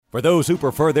For those who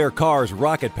prefer their cars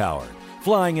rocket-powered,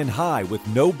 flying in high with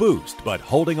no boost but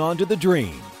holding on to the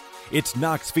dream. It's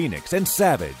Knox Phoenix and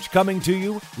Savage coming to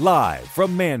you live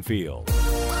from Manfield.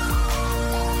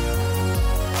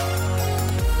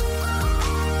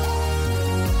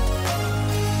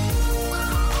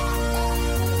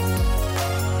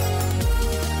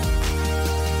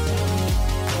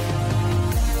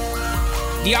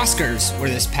 The Oscars were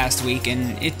this past week,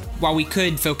 and while we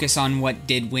could focus on what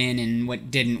did win and what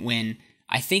didn't win,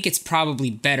 I think it's probably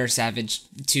better, Savage,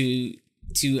 to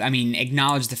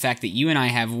acknowledge the fact that you and I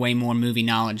have way more movie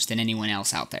knowledge than anyone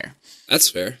else out there.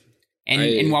 That's fair.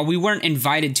 And while we weren't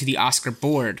invited to the Oscar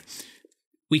board,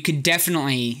 we could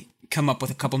definitely come up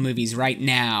with a couple movies right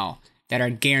now that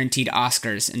are guaranteed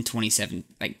Oscars in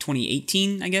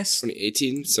 2018, I guess?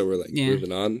 2018, so we're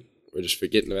moving on. We're just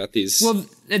forgetting about these. Well,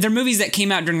 they're movies that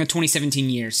came out during the 2017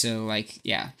 year, so,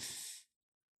 yeah.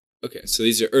 Okay, so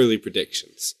these are early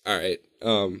predictions. All right.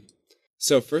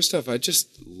 So first off, I'd just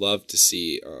love to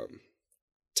see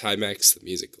Timex the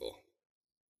musical.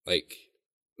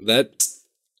 That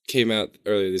came out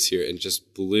earlier this year and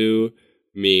just blew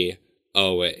me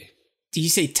away. Did you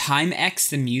say Timex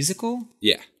the musical?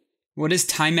 Yeah. What is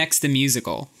Timex the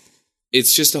musical?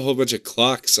 It's just a whole bunch of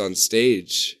clocks on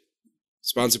stage.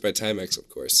 Sponsored by Timex, of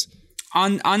course.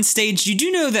 On stage, you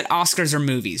do know that Oscars are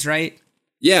movies, right?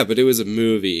 Yeah, but it was a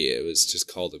movie. It was just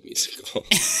called a musical.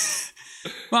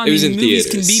 Well, it was in movies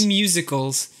theaters. Can be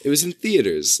musicals. It was in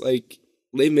theaters. Les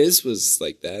Mis was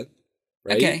like that,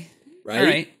 right? Okay. Right? All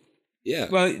right. Yeah.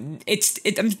 Well,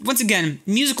 once again,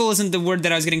 musical isn't the word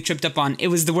that I was getting tripped up on. It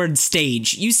was the word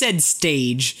stage. You said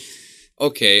stage.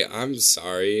 Okay, I'm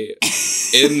sorry.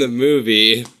 In the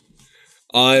movie,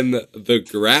 on the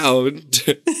ground,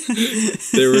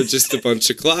 there were just a bunch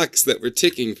of clocks that were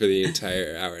ticking for the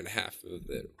entire hour and a half of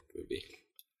the movie.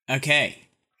 Okay.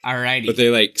 Alrighty. But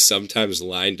they sometimes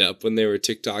lined up when they were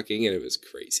tick-tocking, and it was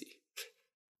crazy.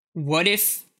 What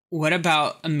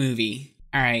about a movie,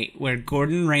 alright, where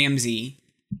Gordon Ramsay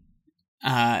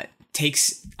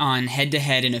takes on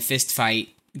head-to-head in a fist fight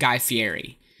Guy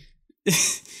Fieri?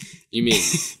 You mean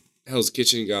Hell's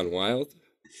Kitchen Gone Wild?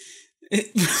 I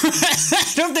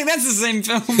don't think that's the same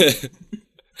film.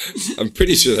 I'm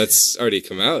pretty sure that's already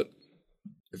come out.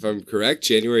 If I'm correct,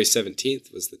 January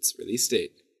 17th was its release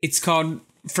date. It's called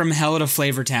From Hell to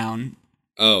Flavortown.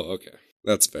 Oh, okay.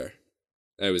 That's fair.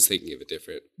 I was thinking of a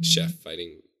different chef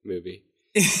fighting movie.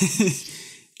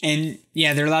 And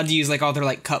yeah, they're allowed to use all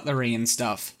their cutlery and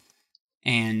stuff.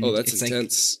 And oh, that's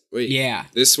intense. Wait. Yeah.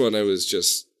 This one I was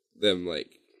just them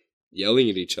yelling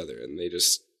at each other, and they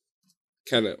just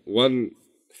kind of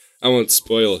I won't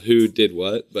spoil who did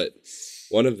what, but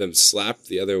one of them slapped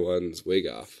the other one's wig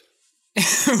off.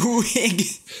 Wig.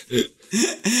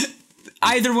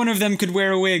 Either one of them could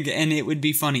wear a wig, and it would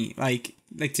be funny.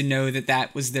 To know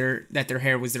that was their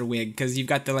hair was their wig, because you've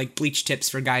got the bleach tips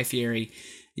for Guy Fieri,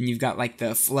 and you've got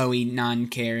the flowy,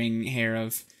 non-caring hair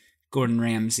of Gordon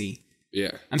Ramsay.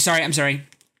 Yeah. I'm sorry.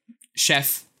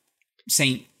 Chef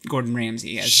Saint Gordon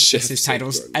Ramsay as his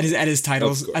titles as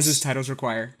his titles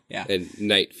require. Yeah. And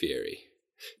Night Fury.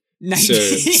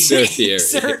 Sir Fieri.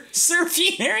 Sir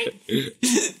Fieri.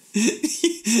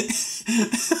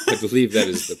 I believe that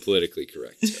is the politically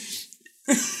correct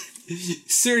term.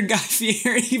 Sir Guy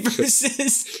Fieri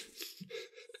versus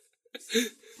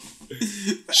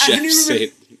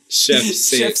Chef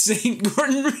Saint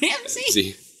Gordon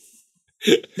Ramsay.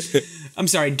 I'm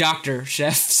sorry, Dr.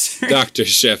 Chef. Sir. Dr.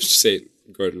 Chef Saint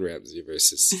Gordon Ramsay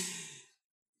versus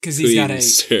because he's got a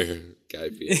Sir Guy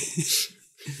Fieri.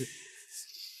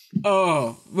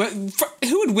 Oh,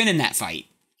 who would win in that fight?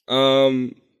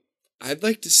 I'd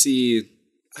like to see.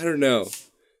 I don't know.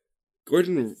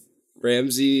 Gordon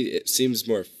Ramsay. It seems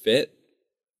more fit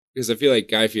because I feel like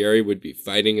Guy Fieri would be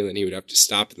fighting and then he would have to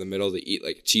stop in the middle to eat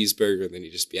a cheeseburger and then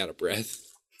he'd just be out of breath.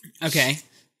 Okay.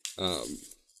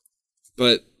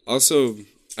 But also,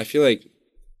 I feel like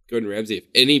Gordon Ramsay, if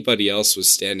anybody else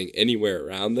was standing anywhere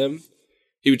around them,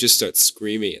 he would just start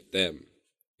screaming at them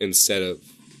instead of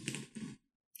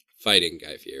fighting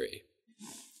Guy Fieri.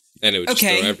 And it would just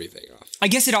throw everything off. I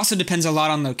guess it also depends a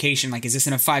lot on location. Is this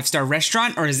in a 5-star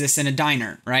restaurant or is this in a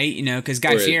diner, right? Because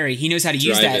Guy Fieri, he knows how to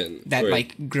use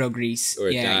that grill grease.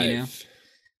 Or dive.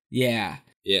 Yeah.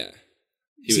 Yeah.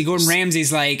 See, Gordon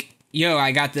Ramsay's yo,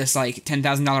 I got this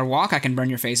 $10,000 wok I can burn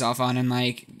your face off on, and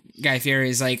Guy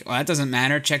Fieri's well, that doesn't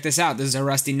matter. Check this out. This is a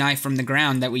rusty knife from the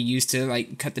ground that we use to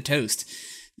cut the toast.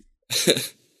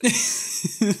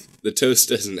 The toast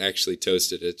doesn't actually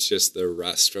toast it. It's just the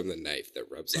rust from the knife that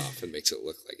rubs off and makes it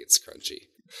look like it's crunchy.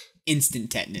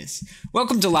 instant tetanus.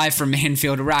 Welcome to Live from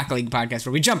Manfield, a Rocket League podcast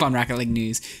where we jump on Rocket League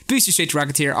news, boost you straight to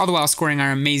Rocketeer, all the while scoring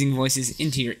our amazing voices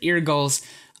into your ear goals.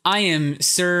 I am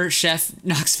Sir Chef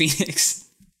Nox Phoenix.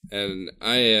 And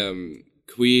I am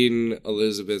Queen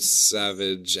Elizabeth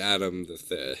Savage Adam the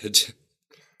Third.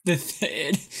 The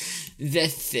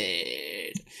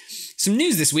third. Some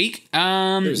news this week.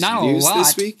 There's not news a lot.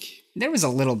 this week? There was a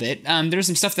little bit. There was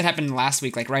some stuff that happened last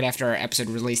week, like right after our episode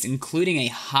released, including a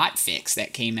hotfix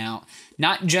that came out.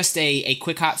 Not just a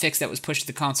quick hotfix that was pushed to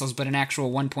the consoles, but an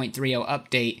actual 1.30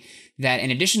 update that, in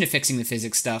addition to fixing the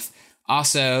physics stuff,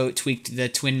 also tweaked the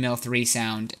Twin Mill 3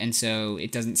 sound, and so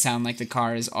it doesn't sound like the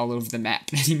car is all over the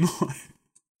map anymore.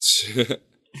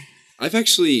 I've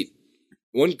actually...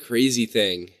 One crazy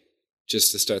thing,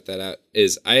 just to start that out,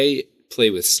 is I play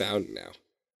with sound now.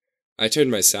 I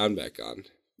turned my sound back on.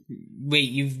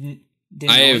 Wait,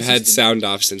 I have had sound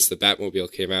off since the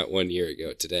Batmobile came out 1 year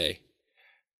ago today.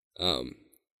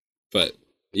 But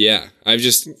yeah, I've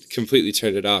just completely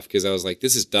turned it off because I was like,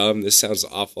 this is dumb. This sounds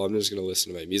awful. I'm just going to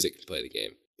listen to my music and play the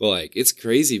game. But like, it's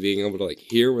crazy being able to like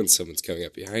hear when someone's coming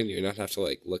up behind you and not have to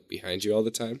like look behind you all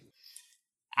the time.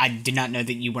 I did not know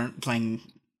that you weren't playing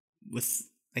with,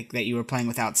 like, that you were playing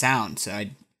without sound. So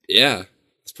yeah,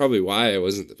 that's probably why I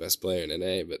wasn't the best player in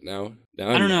NA. But now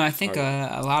I don't know. I think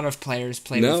a lot of players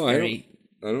play with very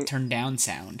I don't turned down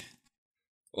sound.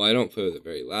 Well, I don't play with it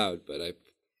very loud, but I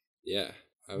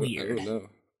Weird. don't know.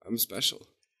 I'm special.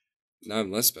 Now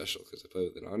I'm less special because I play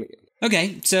with it on again.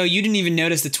 Okay, so you didn't even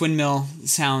notice the Twin Mill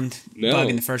sound bug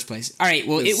in the first place. All right,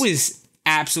 well, it was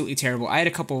absolutely terrible. I had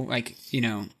a couple, like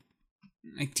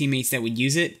teammates that would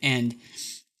use it, and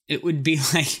it would be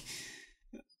like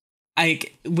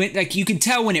you could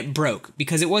tell when it broke,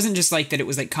 because it wasn't just like that it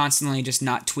was like constantly just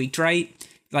not tweaked right.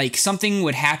 Like something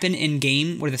would happen in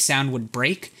game where the sound would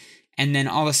break, and then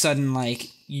all of a sudden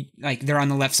they're on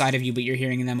the left side of you, but you're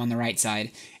hearing them on the right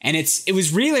side. And it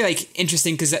was really like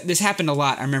interesting because this happened a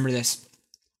lot. I remember this,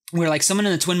 where like someone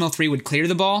in the Twin Mill 3 would clear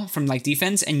the ball from like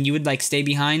defense, and you would like stay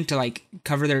behind to like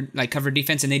cover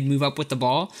defense, and they'd move up with the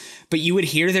ball, but you would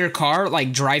hear their car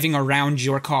like driving around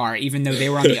your car, even though they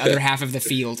were on the other half of the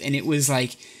field. And it was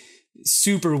like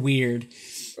super weird.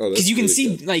 Because you can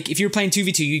see, like, if you're playing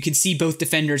 2v2, you can see both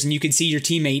defenders and you can see your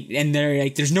teammate, and they're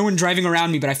like, there's no one driving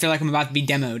around me, but I feel like I'm about to be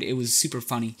demoed. It was super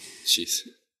funny. Jeez.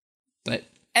 But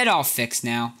it all fixed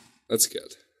now. That's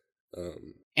good.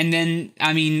 And then,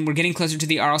 I mean, we're getting closer to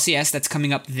the RLCS that's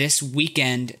coming up this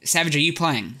weekend. Savage, are you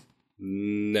playing?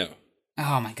 No.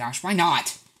 Oh my gosh, why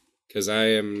not? Because I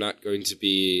am not going to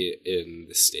be in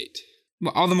the state.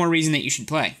 Well, all the more reason that you should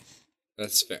play.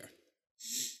 That's fair.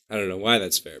 I don't know why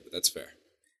that's fair, but that's fair.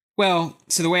 Well,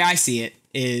 so the way I see it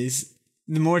is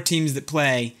the more teams that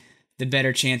play, the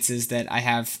better chances that I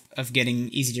have of getting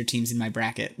easier teams in my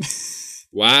bracket.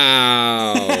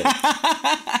 Wow.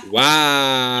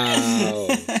 Wow.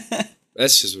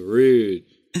 That's just rude.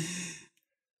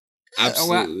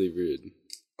 Absolutely rude.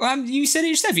 Well, you said it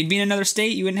yourself. You'd be in another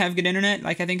state. You wouldn't have good internet.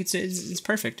 Like, I think it's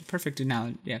perfect. Perfect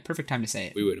now. Yeah, perfect time to say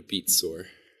it. We would have beat Soar.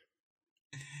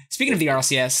 Speaking of the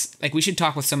RLCS, like, we should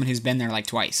talk with someone who's been there like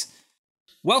twice.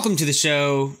 Welcome to the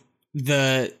show,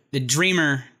 the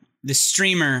dreamer, the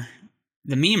streamer,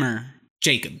 the memer,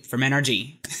 Jacob from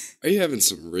NRG. Are you having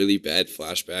some really bad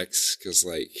flashbacks? Because,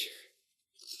 like,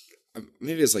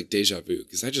 maybe it's like deja vu.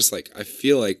 Because I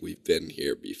feel like we've been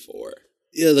here before.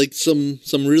 Yeah, like some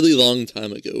really long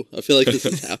time ago. I feel like this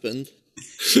has happened.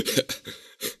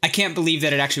 I can't believe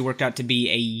that it actually worked out to be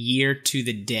a year to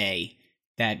the day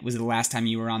that was the last time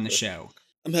you were on the show.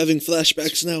 I'm having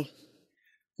flashbacks now.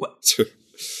 What?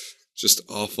 Just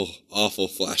awful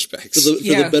flashbacks. For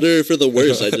the better or for the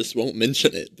worse, I just won't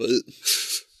mention it. But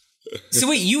so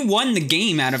wait, you won the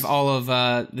game out of all of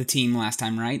the team last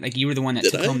time, right? Like, you were the one that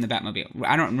took home the Batmobile.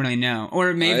 I don't really know.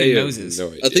 Or maybe Moses. No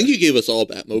idea. I think you gave us all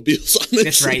Batmobiles, honestly.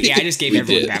 That's right. Yeah, I just gave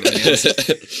everyone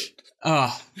Batmobiles.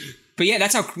 But yeah,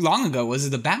 that's how long ago was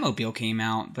it the Batmobile came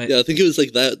out. But yeah, I think it was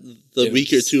like that the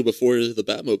week or two before the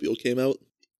Batmobile came out.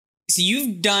 So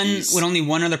you've done what only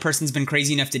one other person's been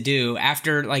crazy enough to do.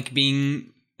 After like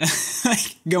being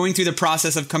like going through the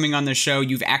process of coming on the show,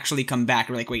 you've actually come back.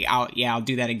 We're like, wait, I'll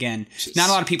do that again. Not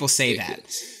a lot of people say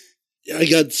that. Yeah, I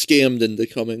got scammed into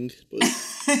coming. But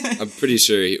I'm pretty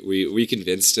sure we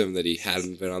convinced him that he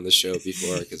hadn't been on the show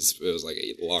before because it was like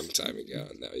a long time ago,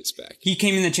 and now he's back. He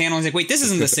came in the channel and was like, wait, this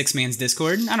isn't the Six Man's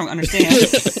Discord. I don't understand.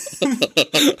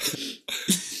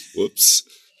 Whoops.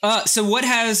 So what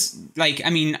has, like, I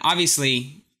mean,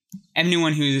 obviously,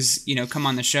 everyone who's, come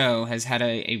on the show has had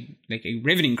a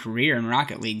riveting career in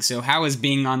Rocket League. So how has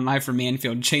being on Live from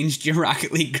Manfield changed your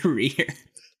Rocket League career?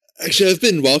 Actually, I've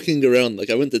been walking around. Like,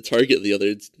 I went to Target the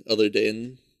other day,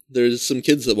 and there's some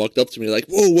kids that walked up to me like,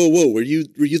 "Whoa, whoa, whoa! Were you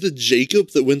the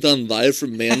Jacob that went on live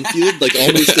from Manfield like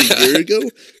almost a year ago?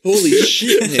 Holy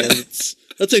shit, man!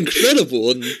 That's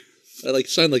incredible!" And I like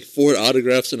signed like 4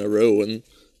 autographs in a row, and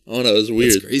I don't know, it was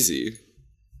weird. That's crazy.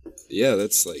 Yeah,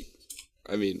 that's like,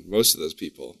 I mean, most of those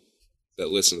people that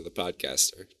listen to the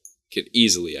podcast can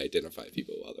easily identify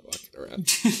people while they're walking around.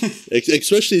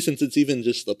 Especially since it's even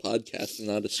just the podcast and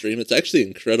not a stream. It's actually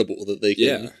incredible that they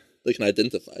can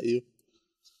identify you.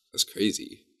 That's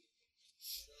crazy.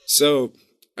 So,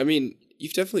 I mean,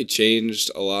 you've definitely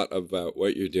changed a lot about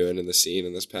what you're doing in the scene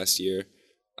in this past year.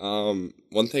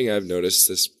 One thing I've noticed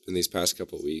in these past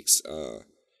couple of weeks,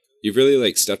 you've really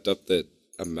like stepped up the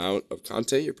amount of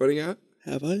content you're putting out.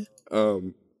 Have I?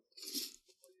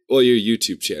 Well, your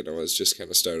YouTube channel has just kind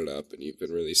of started up, and you've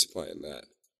been really supplying that.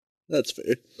 That's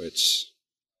fair. Which,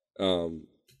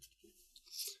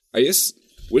 I guess,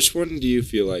 which one do you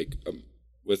feel like,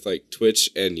 with like Twitch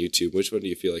and YouTube, which one do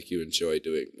you feel like you enjoy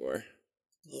doing more?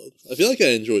 I feel like I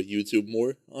enjoy YouTube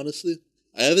more, honestly.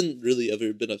 I haven't really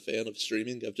ever been a fan of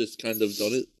streaming. I've just kind of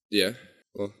done it. Yeah.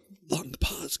 Well, long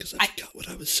pause because I forgot what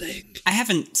I was saying. I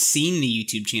haven't seen the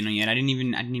YouTube channel yet. I didn't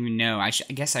even know. I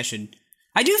guess I should.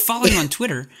 I do follow you on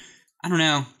Twitter. I don't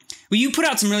know. Well, you put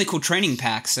out some really cool training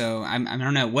packs, so I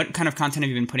don't know. What kind of content have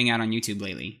you been putting out on YouTube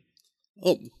lately?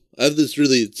 Oh, I have this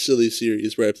really silly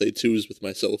series where I play twos with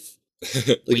myself.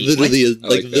 Like Wait,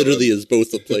 literally as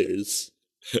both the players.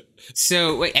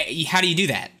 So, wait, how do you do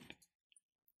that?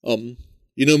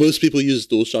 You know, most people use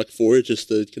DualShock 4 just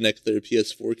to connect their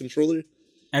PS4 controller.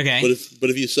 Okay. But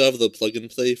if you still have the plug and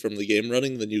play from the game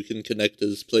running, then you can connect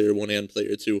as player 1 and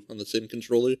player 2 on the same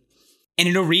controller. And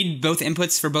it'll read both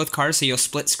inputs for both cars, so you'll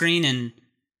split screen and...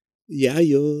 Yeah.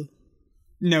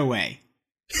 No way.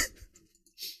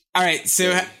 All right,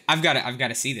 so I've got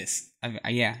to see this.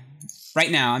 Yeah.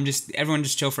 Right now, everyone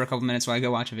just chill for a couple minutes while I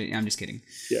go watch a video. I'm just kidding.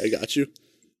 Yeah, I got you.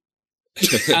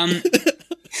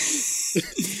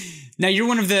 Now, you're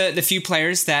one of the few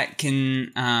players that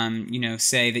can,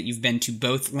 say that you've been to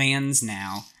both lands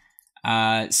now.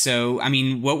 So, I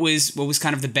mean, what was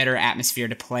kind of the better atmosphere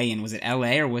to play in? Was it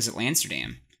LA or was it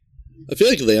Amsterdam? I feel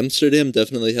like Amsterdam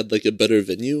definitely had like a better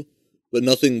venue, but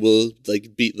nothing will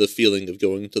like beat the feeling of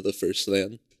going to the first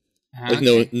LAN. Like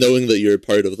knowing that you're a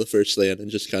part of the first LAN and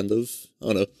just kind of, I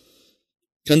don't know,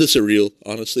 kind of surreal,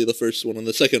 honestly, the first one. And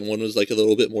the second one was like a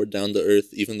little bit more down to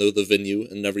earth, even though the venue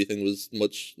and everything was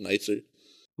much nicer.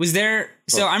 Was there...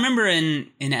 So I remember in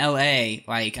LA,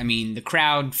 like, I mean, the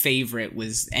crowd favorite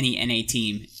was any NA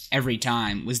team every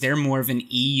time. Was there more of an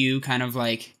EU kind of,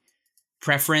 like,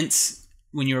 preference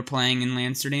when you were playing in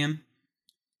Amsterdam?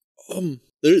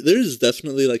 There's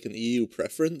definitely, like, an EU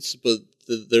preference, but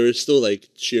there was still, like,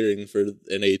 cheering for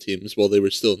NA teams while they were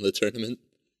still in the tournament.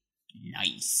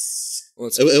 Nice.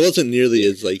 Well, it wasn't nearly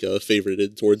as, like,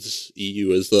 favorited towards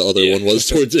EU as the other one was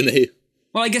towards NA.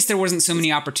 Well, I guess there wasn't so many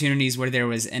opportunities where there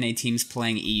was NA teams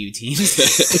playing EU teams.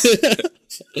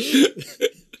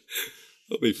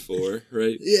 Probably 4,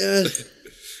 right? Yeah.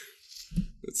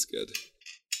 That's good.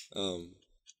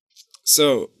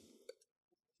 So,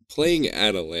 playing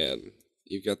at a LAN,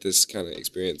 you've got this kind of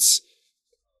experience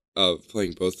of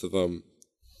playing both of them.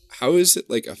 How has it,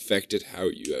 like, affected how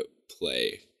you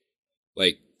play?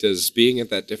 Like, does being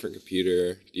at that different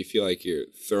computer, do you feel like you're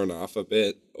thrown off a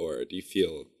bit, or do you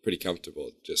feel pretty comfortable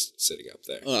just sitting up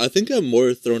there? I think I'm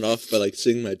more thrown off by, like,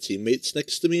 seeing my teammates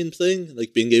next to me and playing,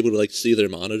 like, being able to, like, see their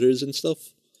monitors and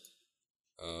stuff.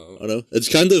 I don't know. It's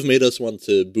kind of made us want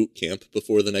to boot camp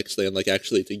before the next LAN, like,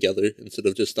 actually together instead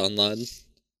of just online.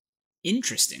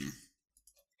 Interesting.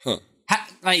 Huh.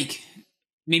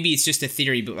 Maybe it's just a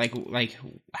theory, but, like,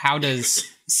 how does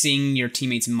seeing your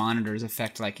teammates' monitors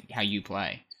affect, like, how you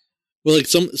play? Well, like,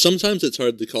 sometimes it's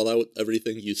hard to call out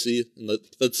everything you see. And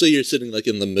let's say you're sitting, like,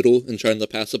 in the middle and trying to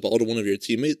pass a ball to one of your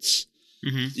teammates.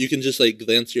 Mm-hmm. You can just, like,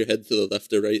 glance your head to the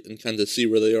left or right and kind of see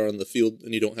where they are on the field,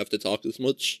 and you don't have to talk as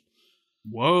much.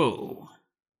 Whoa.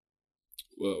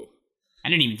 I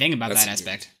didn't even think about that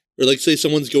aspect. Or, like, say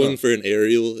someone's going for an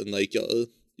aerial, and, like,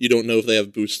 you don't know if they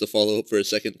have boost to follow up for a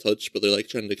second touch, but they're, like,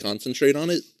 trying to concentrate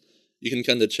on it. You can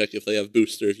kind of check if they have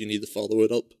boost or if you need to follow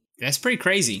it up. That's pretty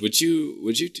crazy. Would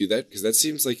you do that? Because that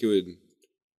seems like it would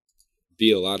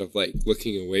be a lot of, like,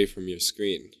 looking away from your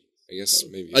screen. I guess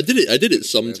maybe... I did it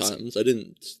sometimes. I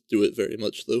didn't do it very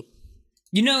much, though.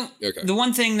 You know, The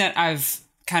one thing that I've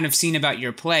kind of seen about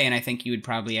your play, and I think you would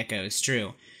probably echo is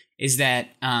true, is that,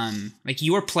 like,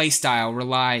 your play style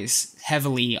relies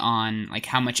heavily on, like,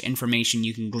 how much information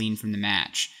you can glean from the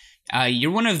match. You're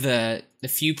one of the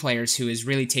few players who has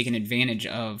really taken advantage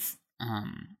of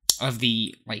of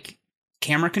the like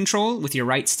camera control with your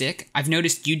right stick. I've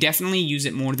noticed you definitely use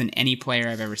it more than any player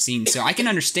I've ever seen. So I can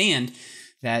understand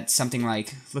that something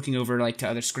like looking over like to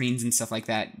other screens and stuff like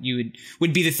that, you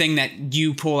would be the thing that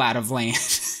you pull out of LAN.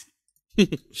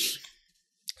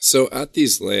 So at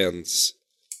these LANs,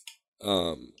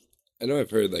 I know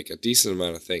I've heard like a decent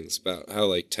amount of things about how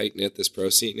like tight knit this pro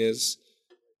scene is.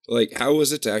 Like, how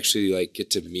was it to actually like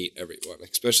get to meet everyone,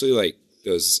 especially like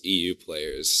those EU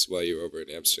players while you were over in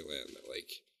Amsterdam that like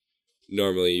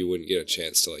normally you wouldn't get a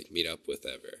chance to like meet up with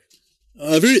ever?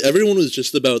 Everyone was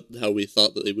just about how we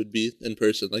thought that they would be in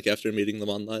person, like after meeting them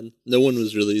online. No one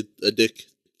was really a dick,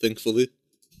 thankfully.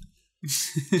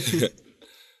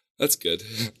 That's good.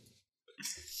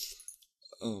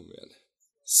 Oh, man.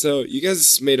 So you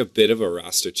guys made a bit of a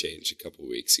roster change a couple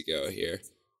weeks ago here.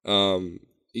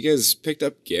 You guys picked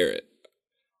up Garrett.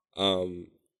 How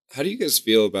do you guys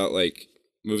feel about like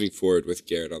moving forward with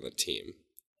Garrett on the team?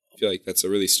 I feel like that's a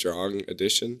really strong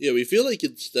addition. Yeah, we feel like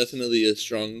it's definitely a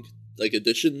strong like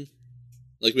addition.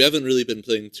 Like, we haven't really been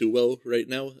playing too well right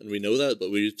now, and we know that,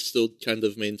 but we still kind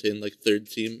of maintain like third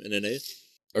team in NA.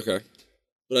 Okay.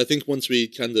 But I think once we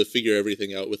kind of figure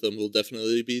everything out with them, we'll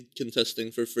definitely be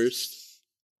contesting for first.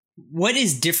 What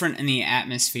is different in the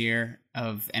atmosphere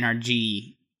of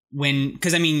NRG when,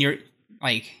 because I mean, you're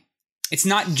like, it's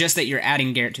not just that you're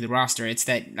adding Garrett to the roster, it's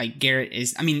that like Garrett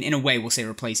is, I mean, in a way we'll say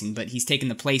replacing, but he's taken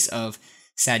the place of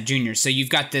Sad Jr. So you've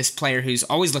got this player who's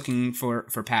always looking for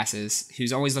passes,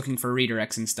 who's always looking for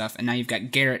redirects and stuff, and now you've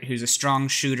got Garrett who's a strong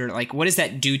shooter. Like, what does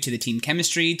that do to the team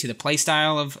chemistry, to the play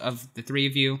style of the three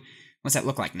of you? What's that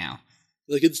look like now?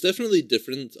 Like, it's definitely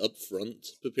different up front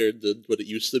compared to what it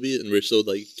used to be, and we're still,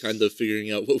 like, kind of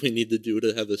figuring out what we need to do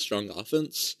to have a strong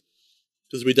offense.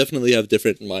 Because we definitely have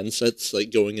different mindsets,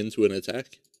 like, going into an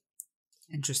attack.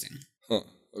 Interesting. Huh,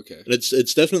 okay. And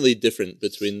it's definitely different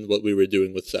between what we were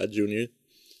doing with Sad Jr.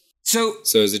 So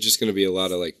is it just going to be a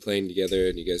lot of, like, playing together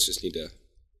and you guys just need to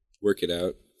work it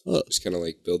out? Just kind of,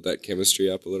 like, build that chemistry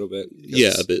up a little bit?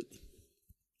 Yeah, a bit.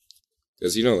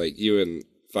 Because, you know, like, you and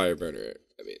Fireburner,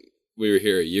 I mean, we were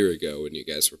here a year ago when you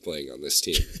guys were playing on this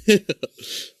team.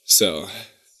 So,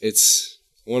 it's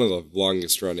one of the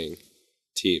longest running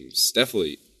teams.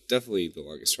 Definitely the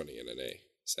longest running in NA.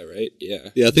 Is that right? Yeah.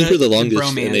 Yeah, I think we're the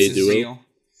longest NA duo. Real.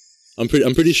 I'm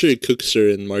pretty sure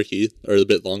Cookser and Marky are a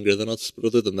bit longer than us, but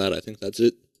other than that, I think that's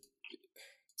it.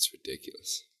 It's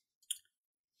ridiculous.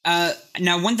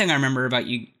 Now, one thing I remember about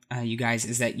you guys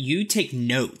is that you take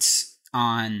notes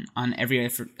on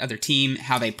every other team,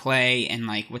 how they play, and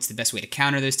like what's the best way to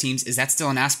counter those teams. Is that still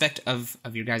an aspect of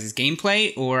your guys'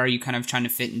 gameplay, or are you kind of trying to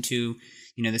fit into,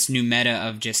 you know, this new meta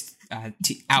of just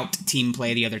out team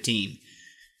play the other team?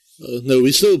 No,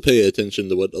 we still pay attention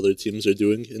to what other teams are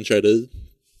doing and try to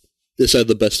decide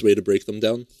the best way to break them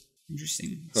down.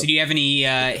 Interesting. So do you have any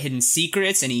hidden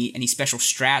secrets, any special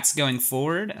strats going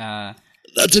forward?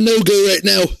 That's a no-go right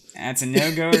now. That's a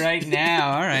no-go right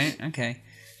now. All right. Okay.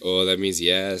 Oh, that means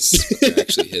yes. They're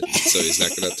actually hidden, so he's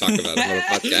not going to talk about it on a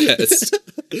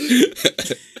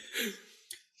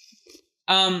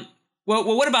podcast. Well,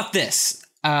 what about this?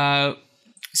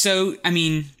 So, I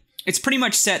mean, it's pretty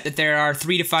much set that there are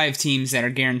 3 to 5 teams that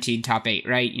are guaranteed top 8,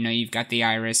 right? You know, you've got the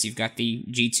Iris, you've got the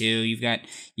G2, you've got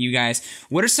you guys.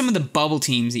 What are some of the bubble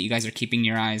teams that you guys are keeping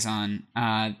your eyes on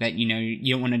that, you know,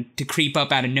 you don't want to creep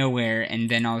up out of nowhere and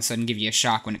then all of a sudden give you a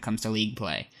shock when it comes to league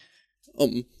play?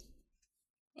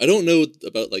 I don't know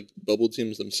about, like, bubble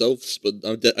teams themselves, but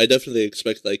I definitely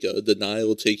expect, like, a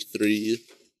Denial, Take 3,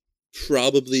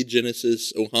 probably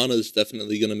Genesis. Ohana's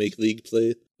definitely going to make league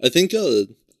play. I think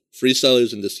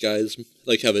Freestylers in Disguise,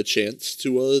 like, have a chance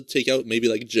to take out maybe,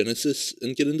 like, Genesis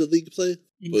and get into league play.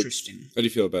 Interesting. How do you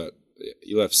feel about...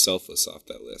 You left Selfless off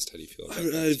that list. How do you feel about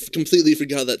that? I've completely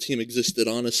forgot that team existed,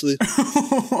 honestly.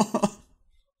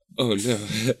 Oh, no.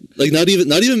 Like, not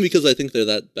even because I think they're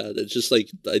that bad. It's just,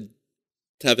 like, I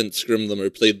haven't scrimmed them or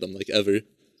played them, like, ever.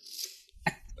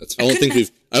 That's I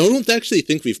don't actually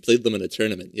think we've played them in a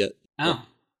tournament yet. Oh.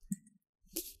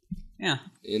 Yeah.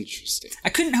 Interesting. I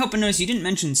couldn't help but notice you didn't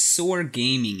mention Soar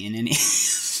Gaming in any...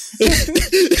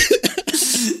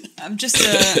 I'm just,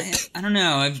 I don't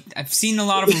know. I've seen a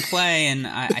lot of them play, and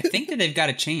I think that they've got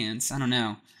a chance. I don't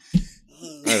know. I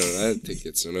don't know. I think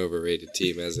it's an overrated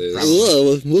team as is.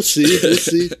 Well, we'll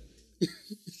see.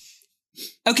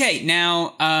 Okay,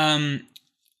 now,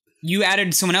 you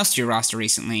added someone else to your roster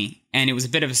recently, and it was a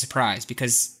bit of a surprise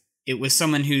because it was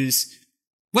someone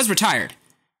was retired.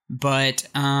 But,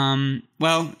 and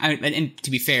to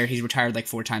be fair, he's retired like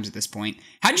 4 times at this point.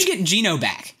 How did you get Gino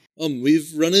back?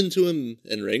 We've run into him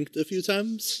in ranked a few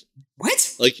times.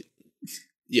 What? Like,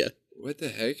 yeah. What the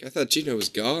heck? I thought Gino was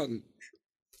gone.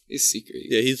 He's secret.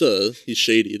 Yeah, he's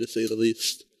shady to say the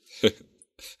least.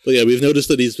 But yeah, we've noticed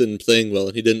that he's been playing well,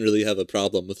 and he didn't really have a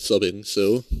problem with subbing.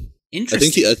 So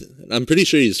Interesting. I'm pretty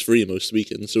sure he's free most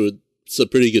weekends, so it's a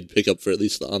pretty good pickup for at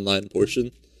least the online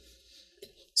portion.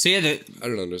 So yeah, I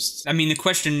don't understand. I mean, the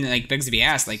question like begs to be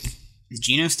asked: like, is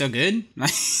Gino still good? I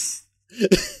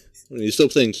mean, he's still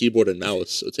playing keyboard and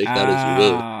mouse, so take that as you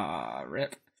will.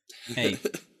 Rip.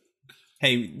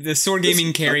 Hey, the sword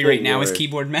gaming carry right now is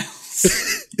keyboard mouse.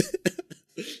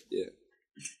 Yeah.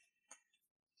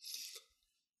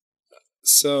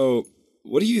 So,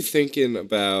 what are you thinking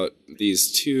about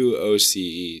these two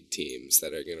OCE teams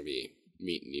that are going to be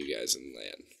meeting you guys in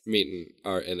LAN? Meeting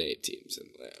our NA teams in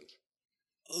LAN.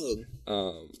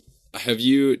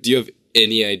 Do you have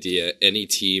any idea, any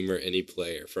team or any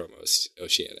player from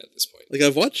Oceania at this point? Like,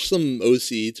 I've watched some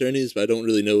OCE tourneys, but I don't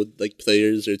really know, like,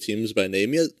 players or teams by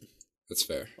name yet. That's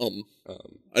fair.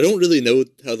 I don't really know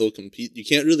how they'll compete. You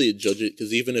can't really judge it,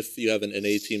 because even if you have an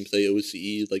NA team play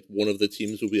OCE, like, one of the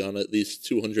teams will be on at least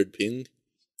 200 ping.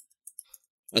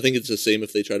 I think it's the same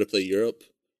if they try to play Europe.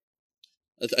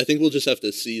 I think we'll just have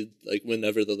to see, like,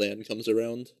 whenever the LAN comes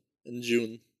around in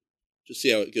June. Just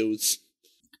see how it goes.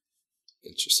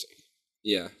 Interesting.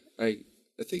 Yeah, I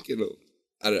think it'll...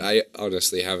 I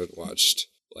honestly haven't watched,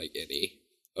 like, any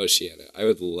Oceania. I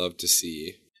would love to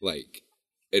see, like,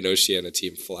 an Oceania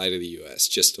team fly to the U.S.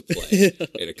 just to play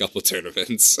in a couple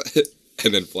tournaments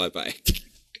and then fly back.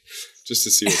 Just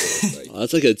to see what they look like. Oh,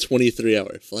 that's like a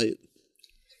 23-hour flight.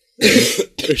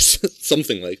 Or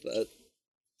something like that.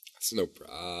 That's no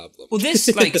problem. Well,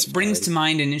 this like brings to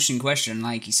mind an interesting question.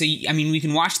 Like, so I mean, we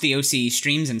can watch the OCE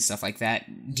streams and stuff like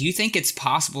that. Do you think it's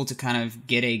possible to kind of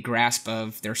get a grasp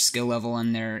of their skill level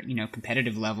and their, you know,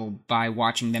 competitive level by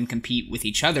watching them compete with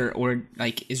each other, or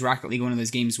like is Rocket League one of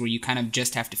those games where you kind of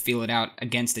just have to feel it out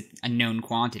against a known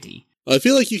quantity? I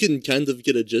feel like you can kind of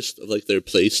get a gist of like their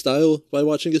play style by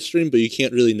watching a stream, but you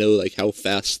can't really know like how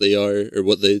fast they are or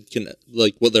what they can,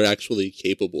 like what they're actually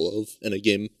capable of in a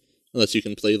game. Unless you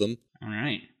can play them. All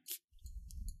right.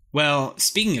 Well,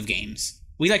 speaking of games,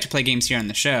 we like to play games here on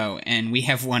the show, and we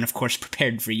have one, of course,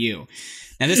 prepared for you.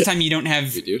 Now, this time you don't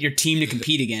have your team to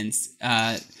compete against,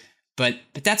 but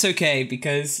that's okay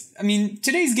because, I mean,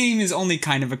 today's game is only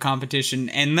kind of a competition,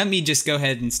 and let me just go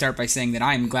ahead and start by saying that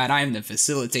I'm glad I'm the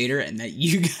facilitator and that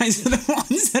you guys are the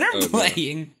ones that are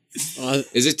playing. No.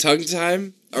 Is it tongue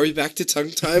time? Are we back to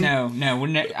tongue time? No, I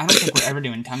don't think we're ever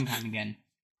doing tongue time again.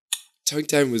 Tongue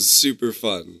time was super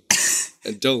fun.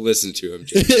 And don't listen to him,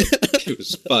 Jake. It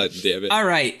was fun, damn it. All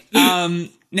right.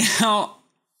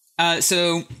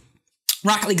 So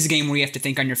Rocket League's a game where you have to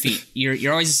think on your feet.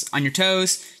 You're always on your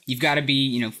toes. You've got to be,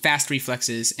 you know, fast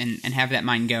reflexes and have that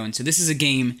mind go. And so this is a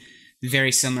game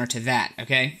very similar to that,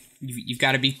 okay? You've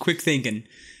got to be quick thinking.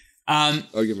 I'll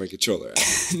get my controller out.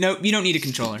 No, you don't need a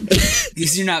controller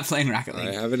because you're not playing Rocket League.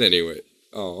 I have it anyway.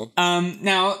 Oh.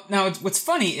 Now, what's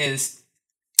funny is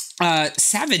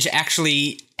Savage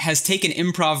actually has taken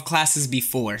improv classes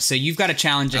before, so you've got a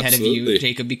challenge ahead of you,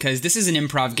 Jacob, because this is an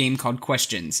improv game called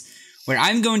Questions, where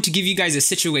I'm going to give you guys a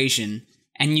situation,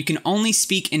 and you can only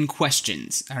speak in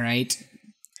questions, all right?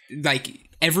 Like,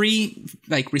 every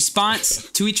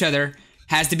response to each other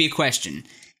has to be a question.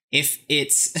 If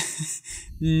it's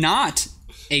not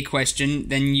a question,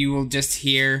 then you will just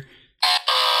hear...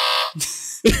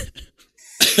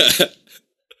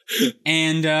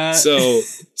 And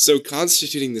so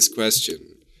constituting this question,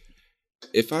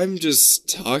 if I'm just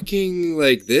talking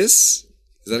like this,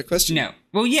 is that a question? No.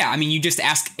 Well, yeah. I mean, you just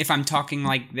ask if I'm talking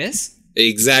like this.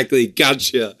 Exactly.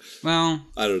 Gotcha. Well,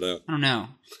 I don't know.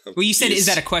 Well, you said, "Is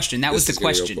that a question?" That was the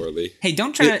question. Go poorly. Hey,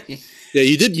 don't try to. Yeah,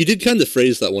 you did kind of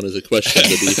phrase that one as a question. To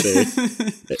be fair,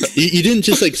 you didn't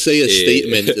just like say a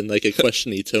statement in like a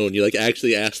questiony tone. You like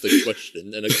actually asked a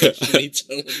question in a questiony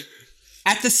tone.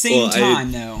 At the same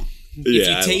time, though, if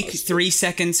you take 3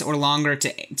 seconds or longer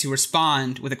to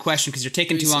respond with a question because you're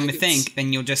taking too long to think,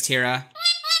 then you'll just hear a...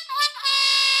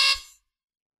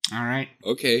 All right.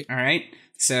 Okay. All right.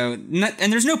 So,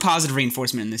 and there's no positive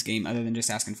reinforcement in this game other than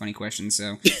just asking funny questions,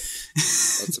 so...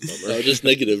 That's a bummer. No, just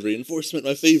negative reinforcement,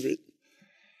 my favorite.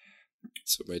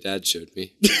 That's what my dad showed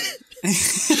me.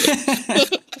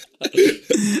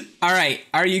 All right.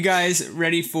 Are you guys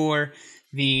ready for...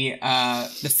 the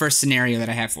first scenario that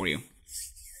I have for you?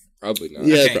 Probably not.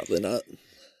 Yeah, okay. Probably not.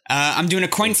 I'm doing a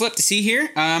coin flip to see here.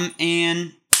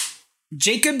 And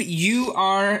Jacob, you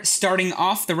are starting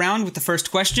off the round with the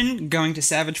first question, going to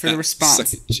Savage for the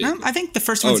response. No, I think the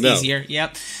first one's easier.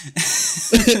 Yep.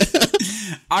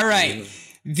 All right.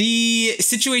 The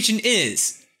situation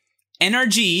is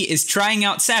NRG is trying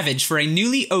out Savage for a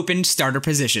newly opened starter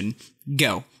position.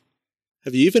 Go.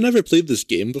 Have you even ever played this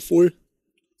game before?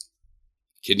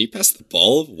 Can you pass the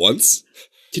ball once?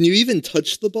 Can you even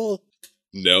touch the ball?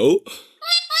 No.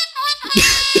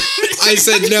 I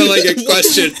said no like a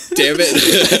question, damn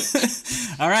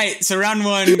it. All right, so round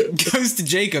 1 goes to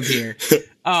Jacob here.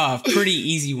 Pretty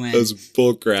easy win. That was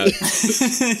bullcrap.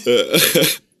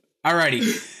 Alrighty.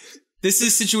 This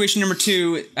is situation number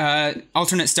 2.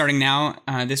 Alternate starting now.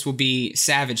 This will be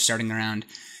Savage starting the round.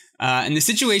 And the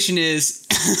situation is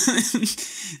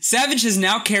Savage has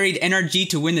now carried NRG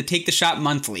to win the Take the Shot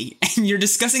monthly, and you're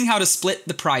discussing how to split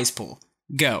the prize pool.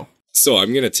 Go. So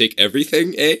I'm going to take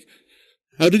everything, eh?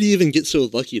 How did you even get so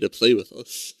lucky to play with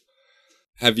us?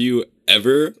 Have you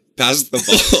ever passed the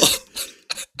ball?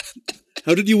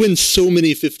 How did you win so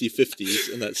many 50-50s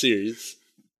in that series?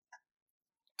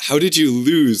 How did you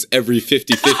lose every 50-50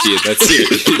 in that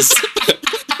series?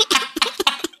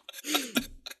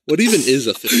 What even is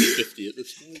a 50-50 at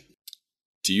this point?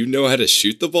 Do you know how to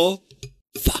shoot the ball?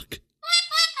 Fuck.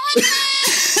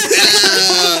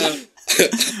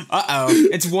 Uh-oh.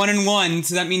 It's 1-1,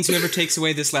 so that means whoever takes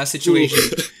away this last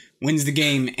situation wins the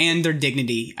game and their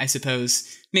dignity, I suppose.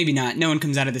 Maybe not. No one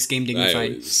comes out of this game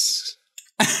dignified.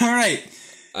 All right.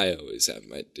 I always have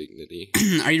my dignity.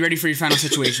 Are you ready for your final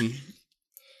situation?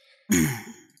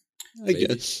 I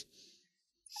guess.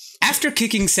 After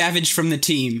kicking Savage from the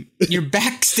team, you're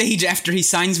backstage after he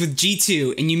signs with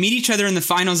G2, and you meet each other in the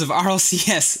finals of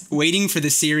RLCS, waiting for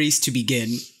the series to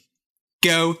begin.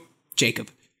 Go, Jacob.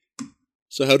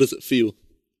 So how does it feel?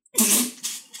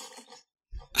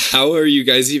 How are you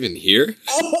guys even here?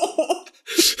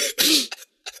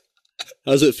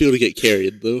 How does it feel to get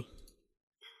carried, though?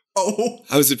 Oh.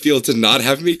 How does it feel to not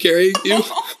have me carrying you?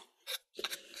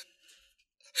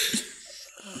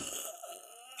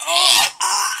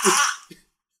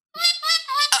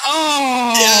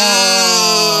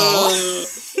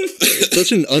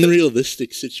 Such an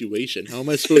unrealistic situation. How am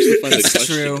I supposed to find a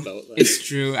question about that? It's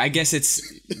true. I guess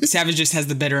Savage just has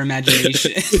the better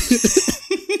imagination.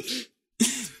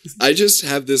 I just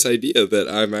have this idea that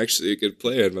I'm actually a good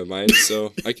player in my mind,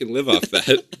 so I can live off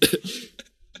that.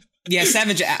 Yeah,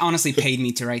 Savage honestly paid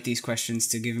me to write these questions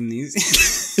to give him these.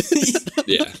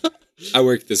 Yeah, I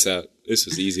worked this out. This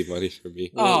was easy money for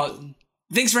me. Oh,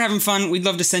 thanks for having fun. We'd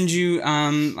love to send you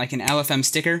like an LFM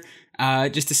sticker.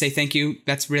 Just to say thank you.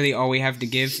 That's really all we have to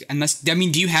give.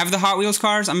 Do you have the Hot Wheels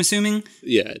cars, I'm assuming?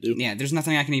 Yeah, I do. Yeah, there's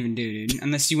nothing I can even do, dude.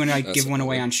 Unless you want to give one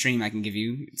away on stream, I can give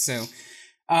you. So,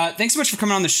 thanks so much for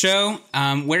coming on the show.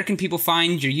 Where can people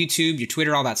find your YouTube, your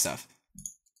Twitter, all that stuff?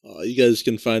 You guys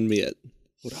can find me at...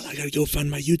 Hold on, I gotta go find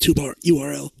my YouTube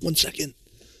URL. 1 second.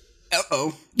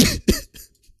 Uh-oh.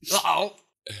 Uh-oh.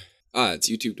 It's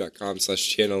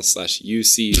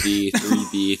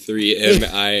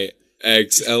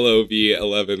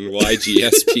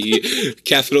youtube.com/youtube3b3mixlov11ygsp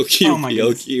capital Q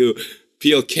PLQ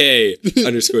PLK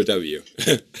 _W.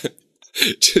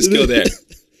 Just go there.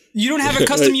 You don't have a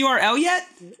custom URL yet?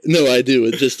 No, I do.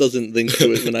 It just doesn't link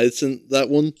to it when I sent that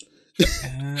one.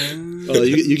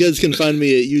 You guys can find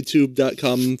me at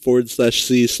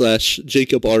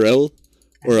youtube.com/c/JacobRL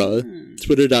or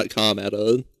twitter.com at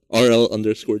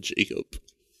RL_Jacob.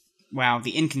 Wow,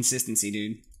 the inconsistency,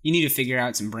 dude. You need to figure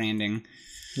out some branding.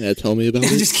 Yeah, tell me about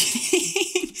it. Just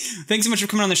kidding. Thanks so much for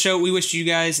coming on the show. We wish you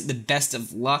guys the best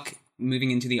of luck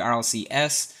moving into the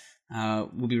RLCS.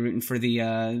 We'll be rooting for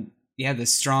the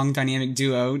strong dynamic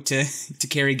duo to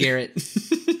carry Garrett.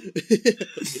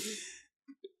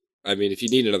 I mean, if you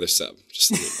need another sub,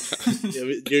 just let me know.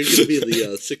 Yeah, you're going to be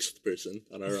the 6th person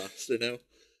on our roster now.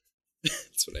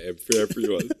 That's what I am for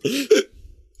everyone.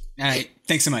 All right.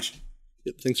 Thanks so much.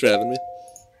 Yep, thanks for having me.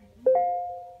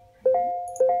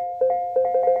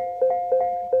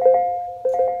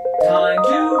 Time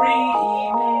to read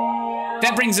email.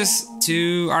 That brings us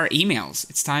to our emails.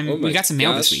 It's time. We got some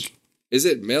mail this week. Is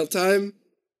it mail time?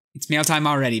 It's mail time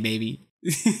already, baby.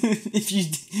 If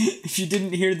you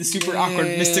didn't hear the super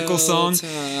awkward mystical song.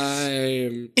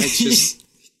 Time.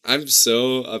 I'm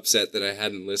so upset that I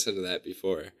hadn't listened to that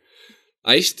before.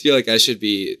 I feel like I should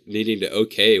be needing to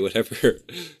okay whatever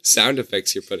sound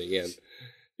effects you're putting in.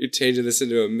 You're changing this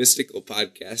into a mystical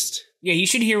podcast. Yeah, you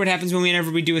should hear what happens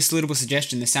whenever we do a salutable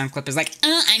suggestion. The sound clip is like,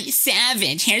 "Oh, I'm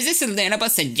Savage. Here's a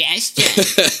salutable suggestion."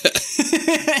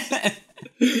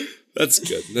 That's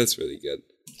good. That's really good.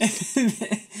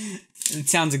 It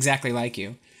sounds exactly like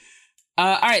you.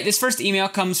 All right, this first email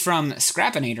comes from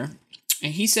Scrappinator.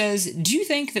 And he says, do you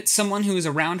think that someone who is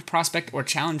around prospect or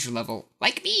challenger level,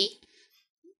 like me,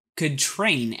 could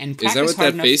train and practice hard enough? Is that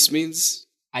what that face means?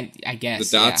 I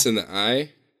guess. The dots in the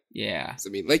eye? Yeah. Does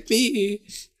it mean like me?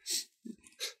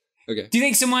 Okay. Do you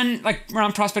think someone like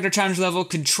around prospect or challenger level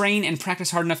could train and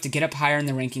practice hard enough to get up higher in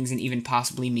the rankings and even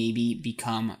possibly maybe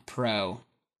become pro?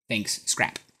 Thanks,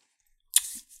 Scrap.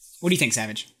 What do you think,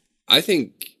 Savage? I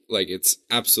think like it's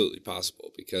absolutely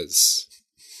possible because,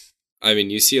 I mean,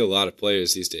 you see a lot of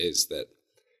players these days that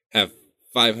have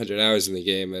 500 hours in the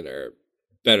game and are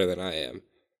better than I am.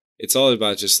 It's all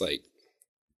about just like,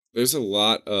 there's a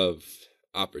lot of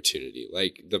opportunity.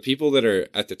 Like the people that are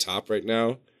at the top right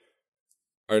now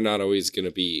are not always going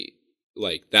to be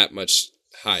like that much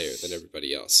higher than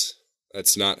everybody else.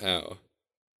 That's not how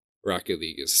Rocket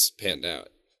League is panned out.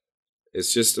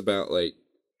 It's just about like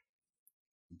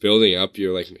building up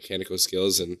your like mechanical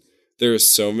skills, and there are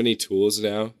so many tools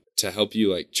now to help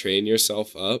you like train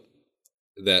yourself up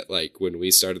that like when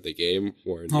we started the game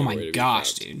were oh my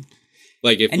gosh, dude.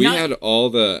 Like if we had all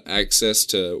the access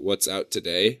to what's out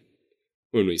today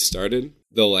when we started,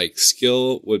 the like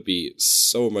skill would be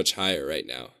so much higher right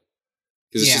now.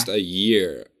 Because it's just a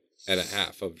year and a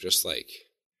half of just like,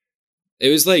 it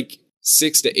was like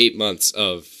 6 to 8 months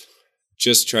of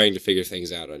just trying to figure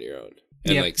things out on your own.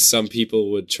 And like some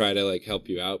people would try to like help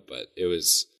you out, but it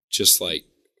was just like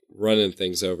running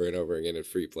things over and over again in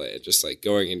free play and just like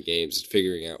going in games and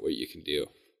figuring out what you can do.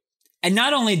 And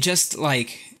not only just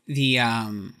like the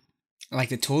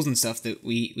tools and stuff that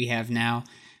we have now,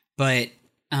 but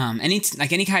any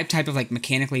type of like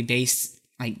mechanically based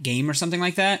like game or something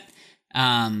like that,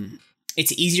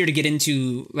 it's easier to get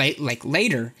into like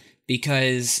later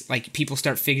because like people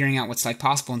start figuring out what's like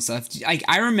possible and stuff. Like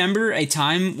I remember a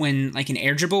time when like an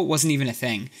air dribble wasn't even a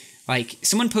thing. Like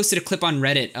someone posted a clip on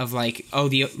Reddit of like,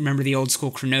 remember the old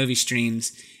school Kronovi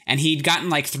streams, and he'd gotten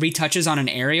like 3 touches on an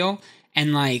aerial,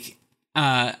 and like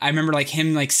I remember like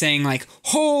him like saying like,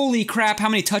 holy crap, how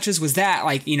many touches was that?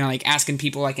 Like, you know, like asking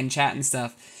people like in chat and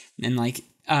stuff. And like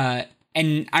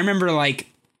and I remember like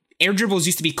air dribbles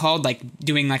used to be called like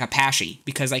doing like a pashy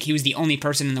because like he was the only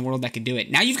person in the world that could do it.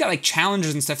 Now you've got like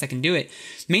challengers and stuff that can do it,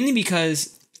 mainly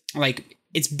because like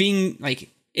it's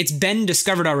been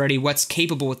discovered already what's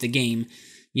capable with the game,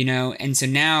 you know. And so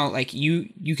now like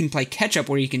you can play catch up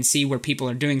where you can see where people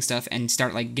are doing stuff and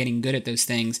start like getting good at those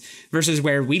things, versus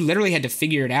where we literally had to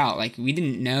figure it out. Like we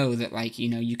didn't know that like, you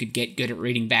know, you could get good at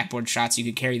reading backboard shots, you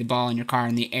could carry the ball in your car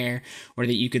in the air, or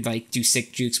that you could like do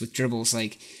sick jukes with dribbles.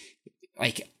 Like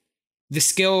the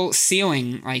skill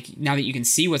ceiling, like now that you can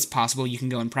see what's possible, you can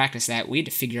go and practice that. We had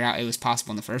to figure out it was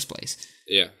possible in the first place.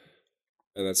 Yeah.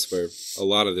 And that's where a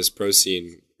lot of this pro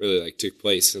scene really like took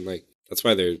place, and like that's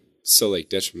why they're so like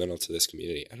detrimental to this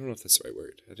community. I don't know if that's the right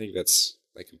word. I think that's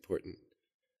like important.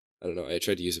 I don't know. I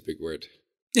tried to use a big word.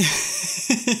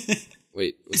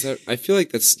 Wait, was that? I feel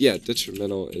like that's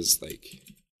detrimental is like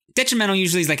detrimental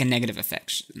usually is like a negative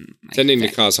effect, like tending to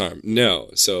cause harm. No,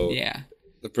 so yeah,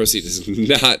 the proceed is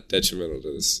not detrimental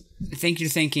to this. I think you're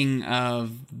thinking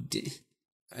of.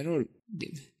 I don't.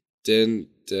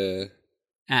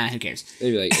 Who cares?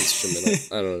 Maybe like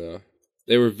instrumental. I don't know.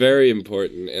 They were very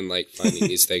important in like finding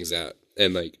these things out,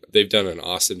 and like they've done an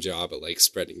awesome job at like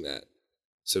spreading that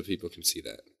so people can see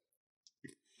that.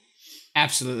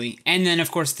 Absolutely. And then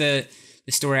of course the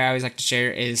story I always like to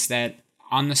share is that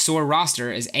on the SOAR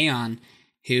roster is Aeon,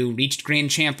 who reached Grand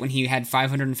Champ when he had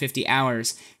 550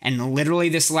 hours, and literally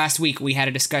this last week we had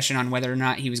a discussion on whether or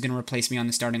not he was going to replace me on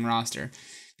the starting roster,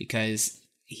 because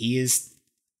he's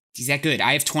that good.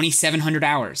 I have 2,700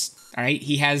 hours. All right,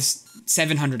 he has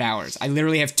 700 hours. I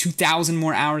literally have 2,000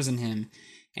 more hours than him,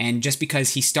 and just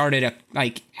because he started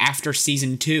after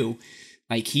season 2,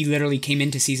 like he literally came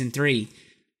into season 3.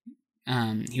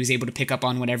 He was able to pick up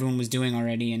on what everyone was doing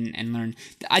already and learn.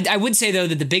 I would say though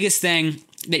that the biggest thing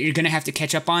that you're going to have to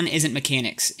catch up on isn't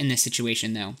mechanics in this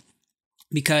situation though,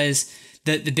 because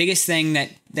the biggest thing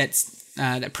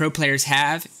that pro players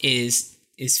have is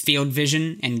field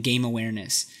vision and game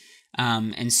awareness.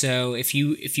 And so if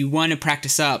you want to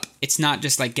practice up, it's not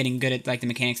just like getting good at like the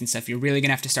mechanics and stuff. You're really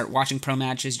gonna have to start watching pro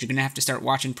matches. You're gonna have to start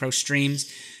watching pro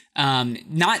streams.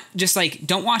 Not just like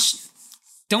don't watch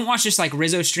just like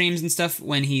Rizzo streams and stuff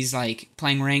when he's like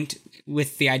playing ranked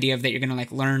with the idea of that you're gonna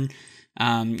like learn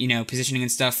positioning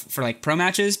and stuff for like pro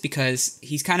matches, because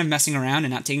he's kind of messing around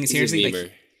and not taking it seriously.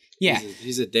 Like, yeah,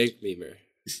 he's a dank memer.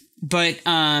 But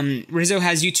Rizzo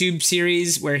has YouTube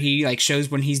series where he like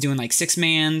shows when he's doing like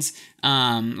 6-mans.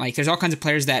 Like there's all kinds of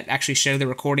players that actually show the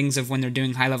recordings of when they're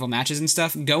doing high level matches and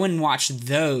stuff. Go and watch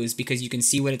those because you can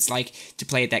see what it's like to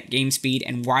play at that game speed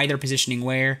and why they're positioning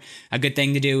where. A good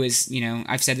thing to do is, you know,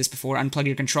 I've said this before, unplug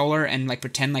your controller and like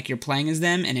pretend like you're playing as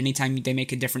them, and anytime they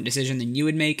make a different decision than you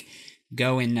would make,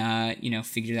 go and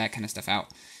figure that kind of stuff out.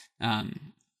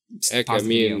 Heck, I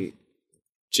mean,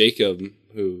 Jacob,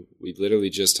 who we literally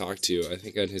just talked to, I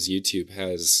think on his YouTube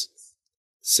has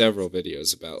several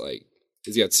videos about, like,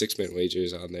 he's got 6-man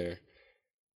wagers on there.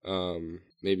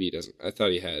 Maybe he doesn't. I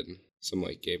thought he had some,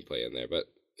 like, gameplay in there, but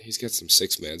he's got some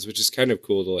 6-mans, which is kind of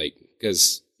cool to, like,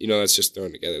 because, you know, that's just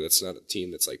thrown together. That's not a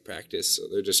team that's, like, practice, so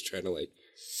they're just trying to, like,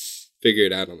 figure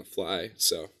it out on the fly,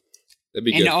 so that'd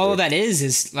be good. And all that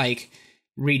is, like,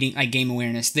 reading, like, game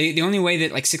awareness. The only way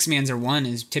that, like, 6-mans are won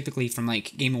is typically from,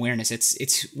 like, game awareness.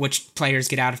 It's which players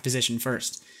get out of position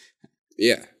first.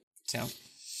 Yeah. So.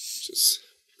 Just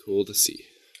cool to see.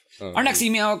 Our next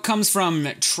email comes from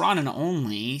Tronin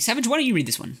Only. Savage, why don't you read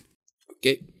this one?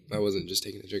 Okay. I wasn't just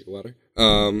taking a drink of water.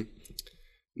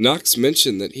 Knox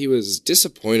mentioned that he was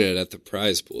disappointed at the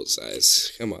prize pool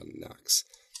size. Come on, Knox.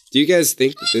 Do you guys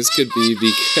think that this could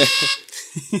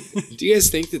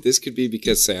be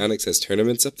because Psyonix has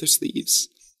tournaments up their sleeves?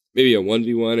 Maybe a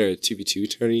 1v1 or a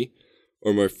 2v2 tourney?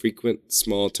 Or more frequent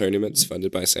small tournaments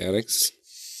funded by Psyonix?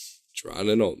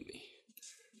 Tronin Only.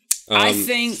 I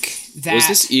think that... Was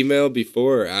this email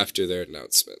before or after their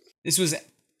announcement? This was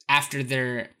after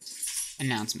their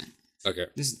announcement. Okay.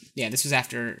 This was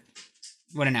after...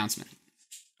 What announcement?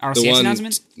 RLCS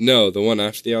announcement? No, the one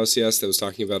after the RLCS that was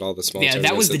talking about all the small tournaments. Yeah,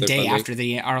 that was the day after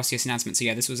the RLCS announcement. So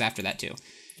yeah, this was after that too.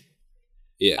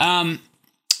 Yeah.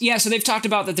 Yeah, so they've talked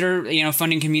about that they're, you know,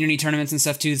 funding community tournaments and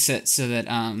stuff too, so that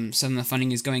some of the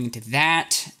funding is going into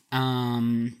that.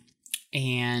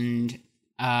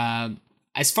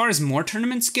 As far as more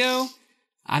tournaments go,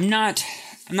 I'm not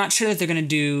sure that they're going to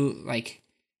do, like,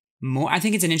 more. I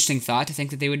think it's an interesting thought to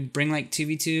think that they would bring, like,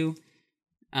 2v2.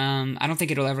 I don't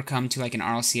think it'll ever come to, like, an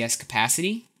RLCS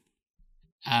capacity.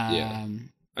 Yeah.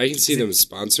 I can see them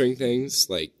sponsoring things,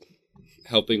 like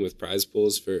helping with prize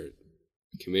pools for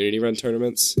community-run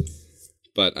tournaments,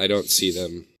 but I don't see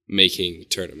them making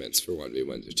tournaments for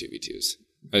 1v1s or 2v2s.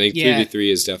 I think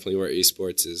 3v3 is definitely where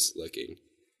esports is looking.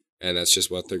 And that's just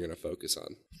what they're going to focus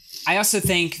on. I also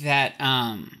think that,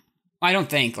 I don't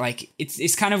think, like,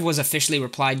 it's kind of was officially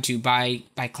replied to by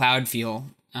Cloudfuel,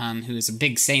 who is a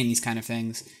big say in these kind of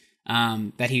things,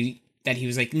 that he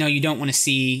was like, no, you don't want to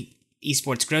see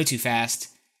esports grow too fast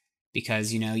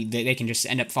because, you know, they can just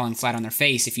end up falling flat on their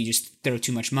face if you just throw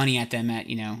too much money at them at,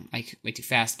 you know, like, way too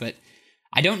fast. But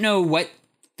I don't know what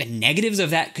the negatives of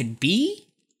that could be,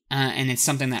 and it's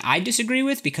something that I disagree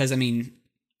with because, I mean...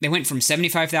 They went from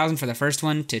 $75,000 for the first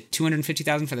one to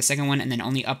 $250,000 for the second one, and then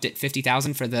only upped it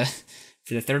 $50,000 for the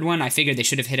third one. I figured they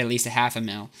should have hit at least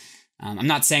 $500,000. I'm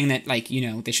not saying that, like, you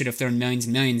know, they should have thrown millions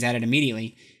and millions at it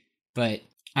immediately, but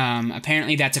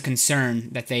apparently that's a concern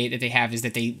that they have, is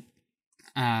that they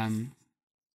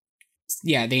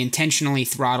intentionally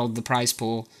throttled the prize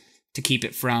pool to keep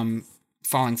it from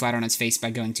falling flat on its face by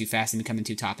going too fast and becoming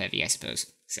too top heavy, I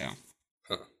suppose. So,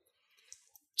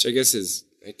 which I guess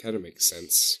it kind of makes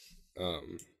sense. I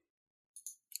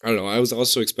don't know. I was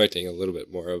also expecting a little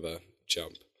bit more of a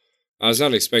jump. I was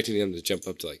not expecting them to jump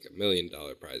up to like $1 million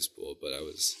prize pool, but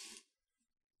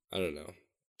I don't know.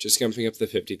 Just jumping up to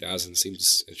 50,000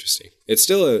 seems interesting. It's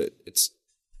still it's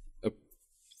a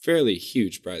fairly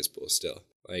huge prize pool still.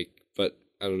 Like, but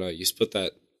I don't know. You split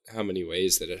that how many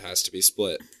ways that it has to be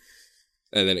split,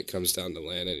 and then it comes down to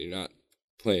land, and you're not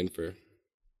playing for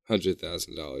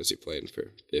 $100,000. You're playing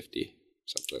for 50.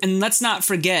 Something. And let's not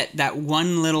forget that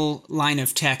one little line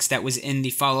of text that was in the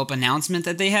follow-up announcement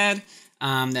that they had,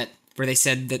 where they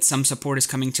said that some support is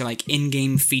coming to, like,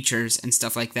 in-game features and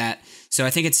stuff like that. So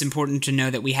I think it's important to know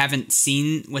that we haven't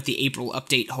seen what the April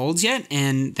update holds yet,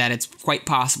 and that it's quite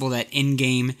possible that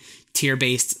in-game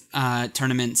tier-based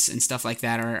tournaments and stuff like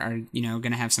that are you know,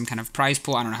 going to have some kind of prize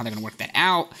pool. I don't know how they're going to work that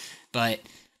out, but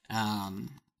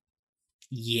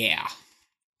yeah.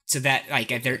 So that, like,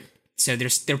 they're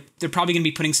probably going to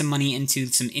be putting some money into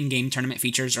some in-game tournament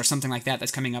features or something like that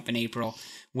that's coming up in April,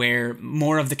 where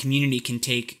more of the community can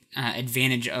take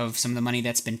advantage of some of the money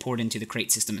that's been poured into the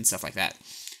crate system and stuff like that.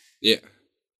 Yeah,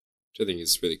 which I think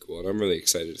is really cool, and I'm really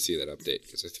excited to see that update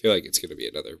because I feel like it's going to be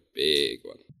another big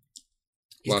one.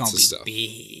 Lots of stuff.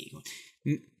 Big.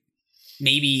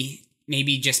 Maybe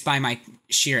just by my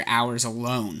sheer hours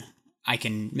alone, I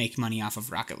can make money off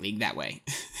of Rocket League that way.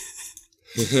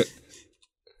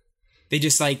 They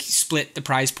just, like, split the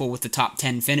prize pool with the top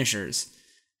 10 finishers.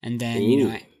 And then, you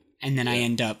know, I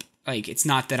end up, like, it's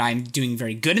not that I'm doing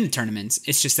very good in the tournaments.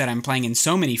 It's just that I'm playing in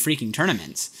so many freaking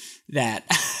tournaments that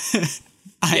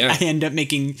I end up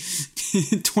making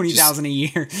 $20,000 a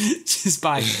year just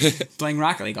by playing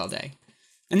Rocket League all day.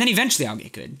 And then eventually I'll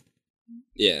get good.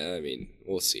 Yeah, I mean,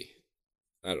 we'll see.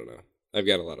 I don't know. I've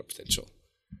got a lot of potential.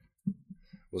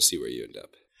 We'll see where you end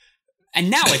up. And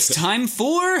now it's time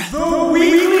for the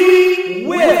Weekly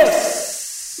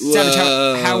Whiffs. Savage,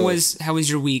 how was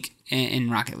your week in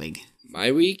Rocket League?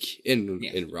 My week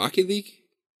in Rocket League?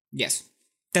 Yes,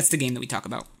 that's the game that we talk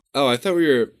about. Oh, I thought we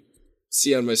were.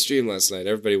 See, on my stream last night,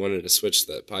 everybody wanted to switch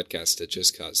the podcast to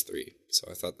Just Cause 3, so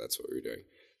I thought that's what we were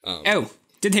doing.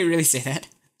 Did they really say that?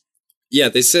 Yeah,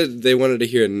 they said they wanted to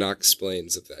hear Nox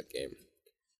explains of that game.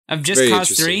 Of Just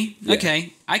Cause 3? Yeah.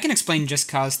 Okay, I can explain Just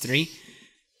Cause 3.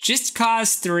 Just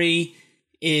Cause 3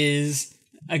 is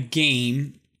a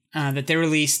game that they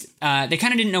released. They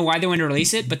kind of didn't know why they wanted to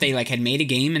release it, but they like had made a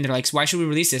game, and they're like, so why should we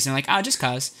release this? And they're like, Just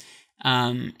Cause.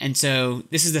 And so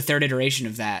this is the third iteration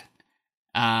of that.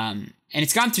 And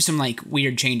it's gone through some like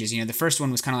weird changes. You know, the first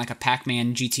one was kind of like a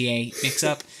Pac-Man GTA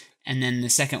mix-up, and then the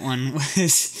second one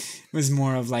was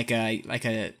more of like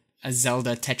a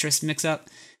Zelda Tetris mix-up,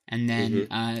 and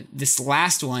then this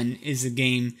last one is a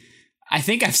game. I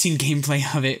think I've seen gameplay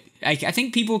of it. I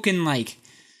think people can like.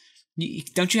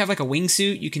 Don't you have like a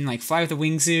wingsuit? You can like fly with a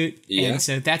wingsuit, and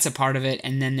so that's a part of it.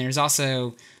 And then there's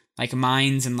also like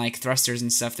mines and like thrusters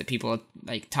and stuff that people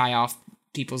like tie off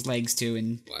people's legs to,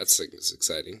 and well, that's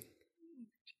exciting.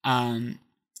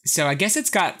 So I guess it's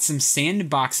got some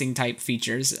sandboxing type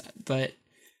features, but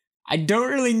I don't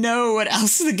really know what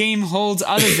else the game holds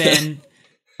other than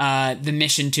the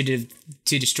mission to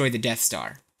destroy the Death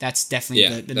Star. That's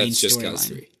definitely the main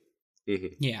storyline. Mm-hmm.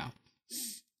 Yeah,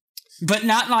 but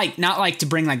not like to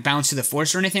bring like balance to the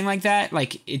Force or anything like that.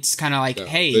 Like it's kind of like,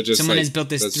 hey, someone has built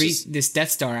this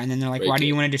Death Star, and then they're like, why do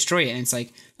you want to destroy it? And it's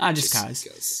like, just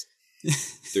cause.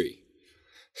 3.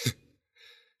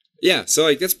 Yeah, so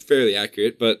like that's fairly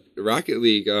accurate, but Rocket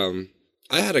League,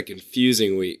 I had a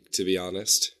confusing week, to be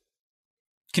honest.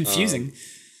 Confusing?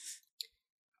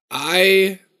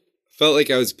 I felt like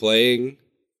I was playing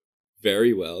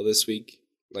very well this week.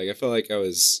 Like I felt like I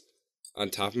was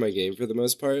on top of my game for the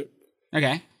most part.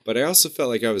 Okay. But I also felt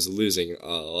like I was losing a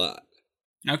lot.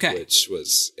 Okay. Which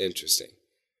was interesting.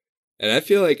 And I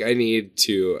feel like I need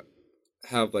to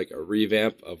have like a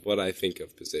revamp of what I think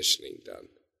of positioning done.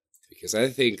 Because I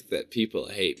think that people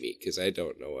hate me because I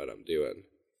don't know what I'm doing.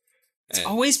 It's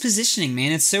always positioning,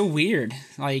 man. It's so weird.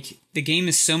 Like the game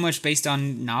is so much based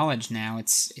on knowledge now.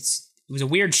 It was a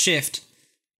weird shift,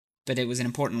 but it was an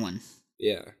important one.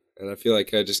 Yeah, and I feel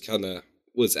like I just kind of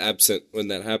was absent when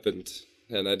that happened,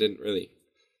 and I didn't really.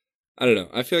 I don't know.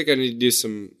 I feel like I need to do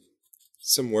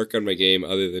some work on my game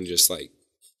other than just like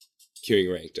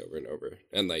queuing ranked over and over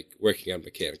and like working on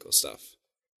mechanical stuff.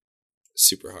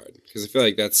 Super hard because I feel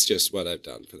like that's just what I've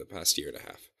done for the past year and a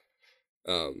half.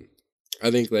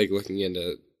 I think like looking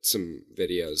into some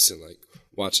videos and like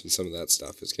watching some of that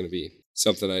stuff is going to be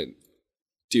something I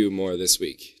do more this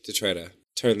week to try to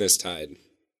turn this tide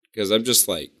because I'm just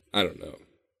like, I don't know.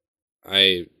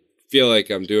 I feel like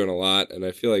I'm doing a lot and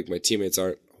I feel like my teammates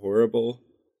aren't horrible,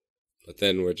 but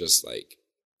then we're just like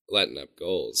letting up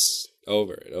goals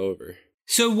over and over.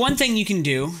 So one thing you can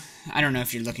do, I don't know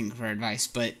if you're looking for advice,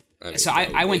 but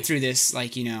I went through this,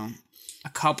 like, you know, a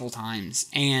couple times,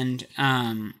 and,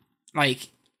 like,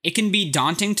 it can be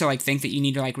daunting to, like, think that you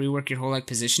need to, like, rework your whole, like,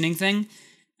 positioning thing,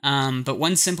 but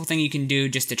one simple thing you can do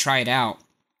just to try it out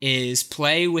is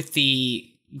play with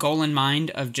the goal in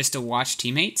mind of just to watch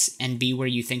teammates and be where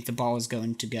you think the ball is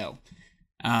going to go.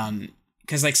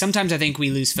 Because, like, sometimes I think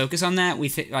we lose focus on that.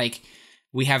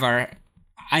 We have our...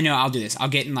 I know I'll do this. I'll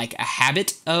get in, like, a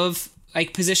habit of...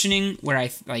 like positioning where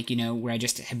I like, you know, where I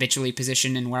just habitually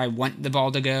position and where I want the ball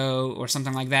to go or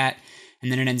something like that. And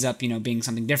then it ends up, you know, being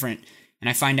something different. And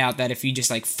I find out that if you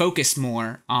just like focus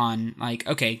more on like,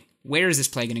 okay, where is this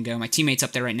play going to go? My teammate's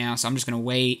up there right now. So I'm just going to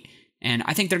wait. And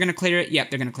I think they're going to clear it. Yep.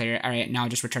 They're going to clear it. All right. Now I'll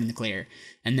just return the clear.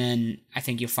 And then I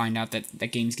think you'll find out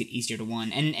that games get easier to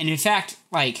win. And in fact,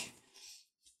 like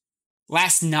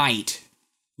last night,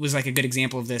 was like a good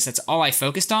example of this. That's all I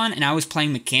focused on, and I was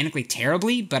playing mechanically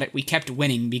terribly, but we kept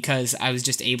winning because I was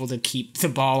just able to keep the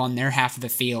ball on their half of the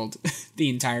field the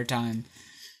entire time.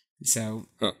 So,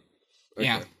 okay.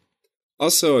 Yeah.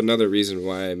 Also, another reason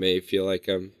why I may feel like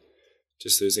I'm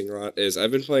just losing a lot is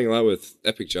I've been playing a lot with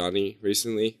Epic Johnny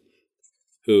recently,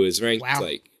 who is ranked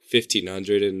like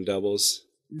 1,500 in doubles.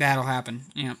 That'll happen,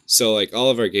 yeah. So, like,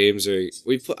 all of our games are...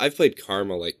 I've played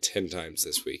Karma like 10 times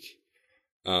this week.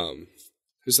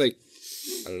 Who's like,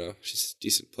 I don't know, she's a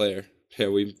decent player. Yeah,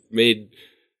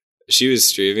 she was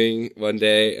streaming one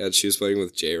day and she was playing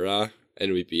with J-Raw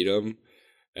and we beat him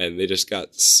and they just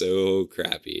got so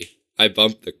crappy. I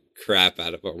bumped the crap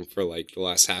out of them for like the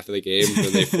last half of the game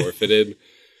when they forfeited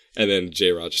and then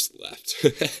J-Raw just left.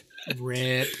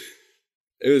 Rip.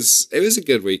 It was a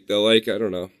good week though. Like, I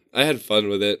don't know. I had fun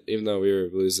with it even though we were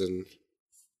losing.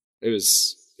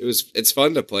 It's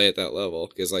fun to play at that level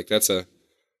because like that's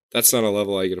not a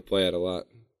level I get to play at a lot.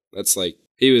 That's like,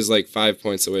 he was like 5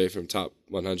 points away from top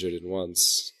 100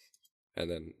 once, and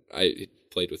then he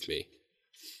played with me.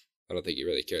 I don't think he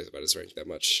really cares about his rank that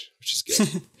much, which is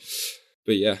good.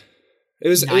 But yeah, it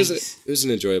was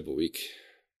an enjoyable week.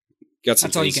 Got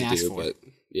some things to do, but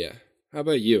yeah. How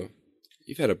about you?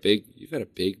 You've had a big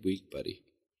week, buddy.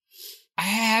 I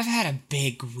have had a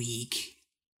big week.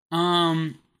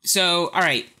 So all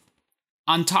right.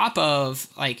 On top of,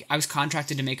 like, I was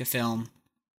contracted to make a film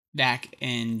back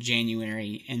in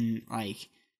January, and like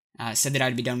said that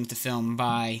I'd be done with the film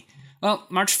by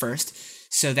March 1st.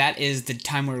 So that is the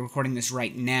time we're recording this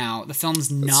right now. The film's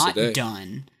not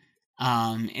done.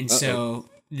 So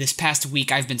this past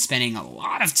week I've been spending a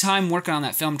lot of time working on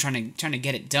that film, trying to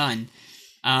get it done.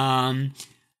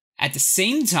 At the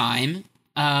same time,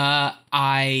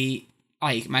 my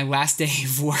last day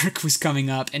of work was coming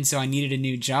up, and so I needed a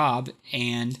new job,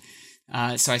 and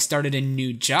so I started a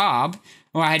new job.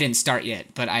 Well, I didn't start yet,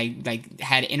 but I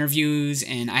had interviews,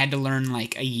 and I had to learn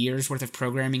like a year's worth of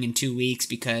programming in 2 weeks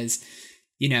because,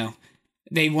 you know,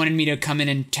 they wanted me to come in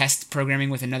and test programming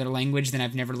with another language that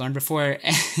I've never learned before.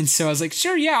 And so I was like,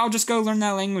 sure, yeah, I'll just go learn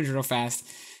that language real fast.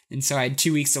 And so I had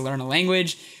 2 weeks to learn a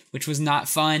language, which was not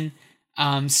fun.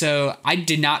 So I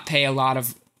did not pay a lot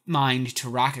of mind to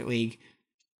Rocket League.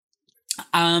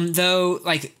 Though,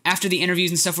 like, after the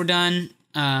interviews and stuff were done,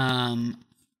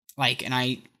 and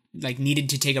I needed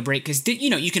to take a break because, you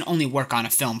know, you can only work on a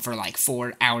film for like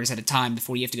 4 hours at a time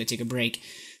before you have to go take a break.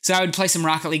 So I would play some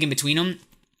Rocket League in between them.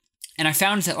 And I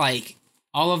found that, like,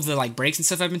 all of the, like, breaks and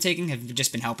stuff I've been taking have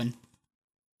just been helping.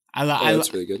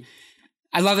 That's really good.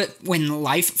 I love it when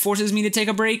life forces me to take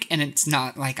a break, and it's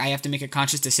not like I have to make a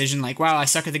conscious decision like, wow, I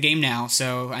suck at the game now,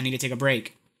 so I need to take a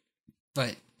break.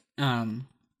 But,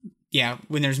 yeah,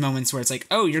 when there's moments where it's like,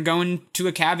 oh, you're going to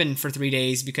a cabin for 3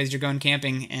 days because you're going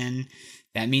camping, and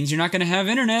that means you're not going to have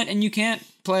internet, and you can't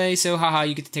play, so haha,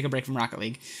 you get to take a break from Rocket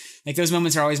League. Like, those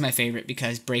moments are always my favorite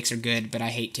because breaks are good, but I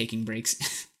hate taking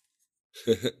breaks.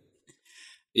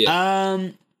 Yeah.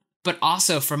 But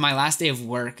also for my last day of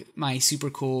work, my super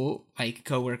cool like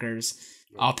coworkers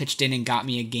all pitched in and got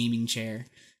me a gaming chair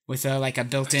with a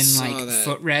built-in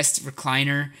footrest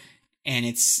recliner,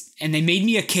 and they made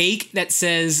me a cake that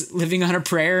says "Living on a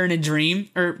Prayer and a Dream"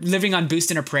 or "Living on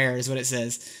Boost and a Prayer" is what it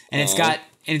says, and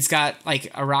it's got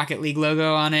like a Rocket League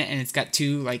logo on it, and it's got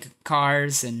 2 like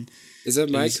cars. And is that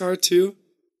my car too?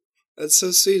 That's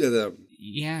so sweet of them.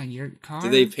 Yeah, your car.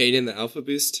 Did they paint in the Alpha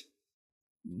Boost?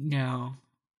 No.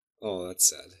 Oh, that's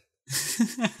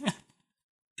sad.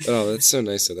 Oh, that's so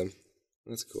nice of them.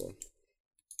 That's cool.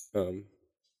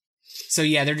 So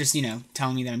yeah, they're just, you know,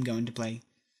 telling me that I'm going to play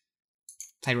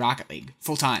Rocket League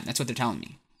full time. That's what they're telling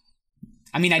me.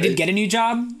 I mean, I did get a new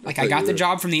job. Like, I got the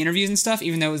job from the interviews and stuff,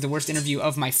 even though it was the worst interview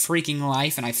of my freaking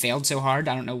life, and I failed so hard.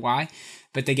 I don't know why,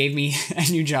 but they gave me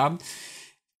a new job.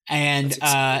 And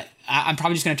I'm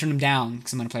probably just going to turn them down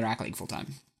because I'm going to play Rocket League full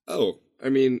time. Oh, I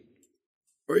mean,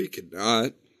 or you could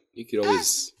not. You could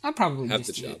always I'll probably have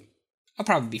the job. I'll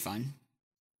probably be fine.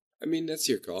 I mean, that's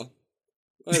your call.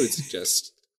 I would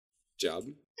suggest job,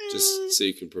 just so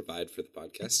you can provide for the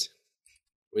podcast.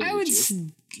 I would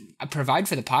provide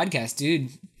for the podcast, dude.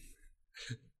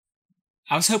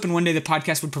 I was hoping one day the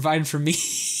podcast would provide for me.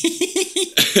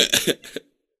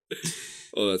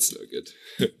 Oh, that's no good.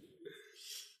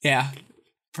 Yeah,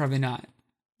 probably not.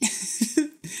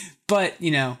 But,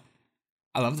 you know,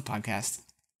 I love the podcast.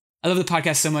 I love the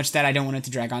podcast so much that I don't want it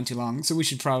to drag on too long. So we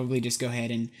should probably just go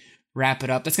ahead and wrap it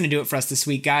up. That's going to do it for us this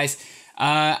week, guys.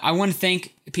 I want to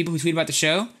thank people who tweet about the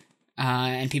show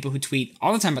and people who tweet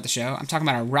all the time about the show. I'm talking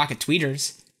about our Rocket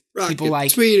tweeters. People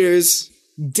like tweeters.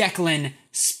 Declan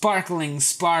Sparkling.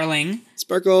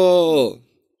 Sparkle.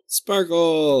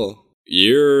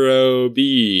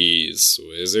 Eurobees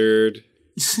wizard.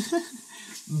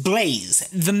 Blaze,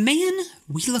 the man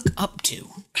we look up to.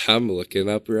 I'm looking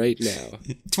up right now.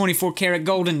 24 karat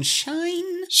golden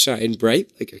shine. Shine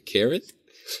bright like a carrot.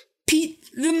 Pete,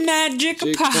 the magic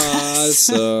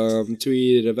possum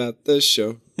tweeted about the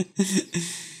show.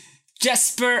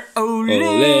 Jesper Ole.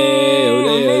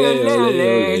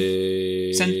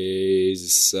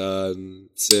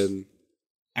 Son.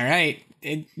 All right.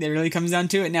 It really comes down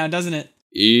to it now, doesn't it?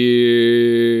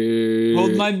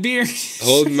 Hold my beer.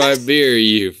 Hold my beer,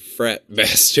 you frat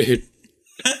bastard.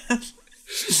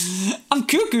 I'm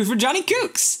cuckoo for Johnny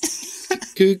Cooks.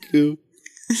 Cuckoo.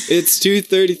 It's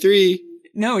 2:33.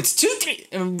 No, it's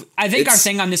 2:3. I think our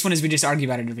thing on this one is we just argue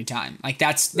about it every time. Like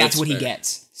that's what fair. He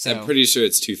gets. So I'm pretty sure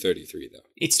it's 2:33 though.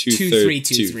 It's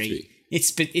 2:323.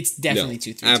 It's definitely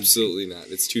 2:3. Absolutely not.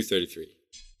 It's 2:33.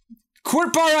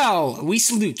 Court Barrel, we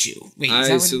salute you. Wait,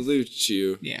 I salute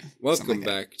you. Yeah. Welcome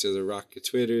back to the Rocket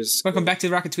Tweeters. Welcome back to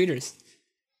the Rocket Tweeters.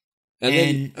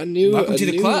 And then welcome to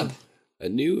the club. A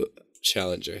new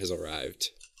challenger has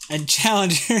arrived. A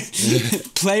challenger.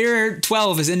 Player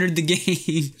 12 has entered the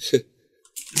game.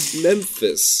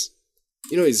 Memphis.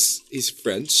 You know, he's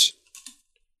French.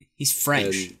 He's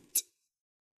French. And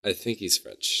I think he's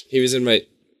French. He was in my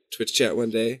Twitch chat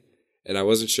one day, and I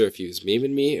wasn't sure if he was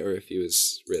memeing me or if he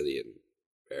was really in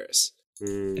Paris.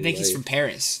 I think he's from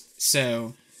Paris,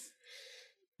 so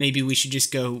maybe we should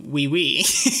just go wee.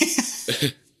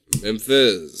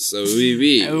 Memphis,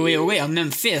 oui. Oui,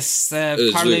 Memphis.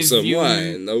 Drink some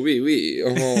wine, oui.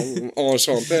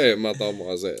 Enchanté,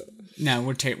 mademoiselle. No,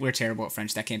 we're terrible at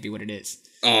French. That can't be what it is.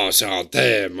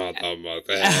 Enchanté,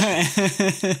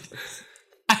 mademoiselle.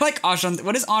 I like enchanté.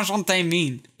 What does enchanté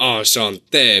mean?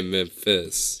 Enchanté,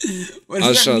 Memphis. What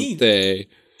does that mean? Enchanté.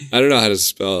 I don't know how to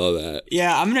spell all that.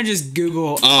 Yeah, I'm gonna just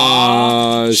Google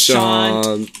enchanté.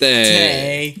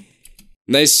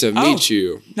 Nice to meet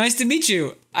you. Nice to meet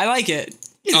you. I like it.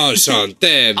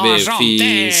 Enchanté,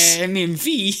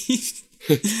 Memphis.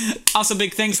 Also,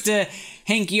 big thanks to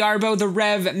Hank Yarbo, the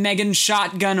Rev, Megan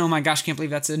Shotgun. Oh my gosh, can't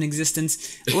believe that's in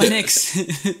existence.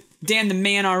 Linux, Dan the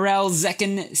Man RL,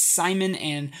 Zekin, Simon,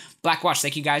 and Blackwatch.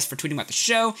 Thank you guys for tweeting about the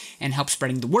show and help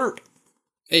spreading the word.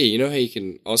 Hey, you know how you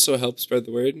can also help spread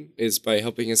the word? Is by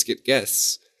helping us get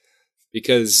guests.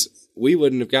 Because we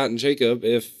wouldn't have gotten Jacob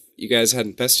if you guys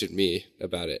hadn't pestered me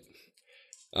about it.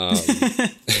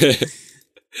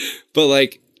 But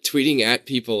like tweeting at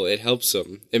people, it helps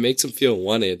them. It makes them feel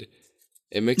wanted.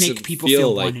 It makes them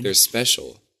feel like wanted. They're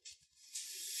special.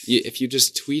 If you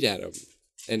just tweet at them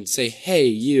and say, "Hey,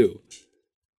 you,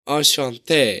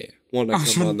 enchanté, wanna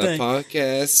come on the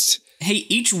podcast?" Hey,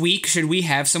 each week should we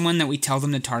have someone that we tell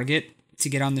them to target to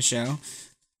get on the show?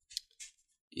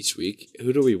 Each week,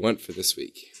 who do we want for this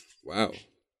week? Wow.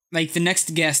 Like the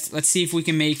next guest, let's see if we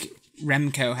can make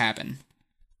Remco happen.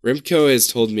 Remco has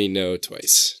told me no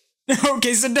twice.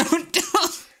 Okay, so don't.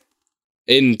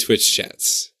 In Twitch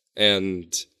chats,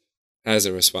 and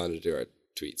hasn't responded to our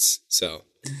tweets. So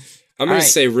I'm going to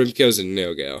say Remco's a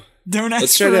no-go. Don't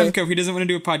ask for Remco if he doesn't want to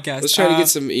do a podcast. Let's try to get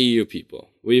some EU people.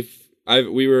 We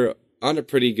were on a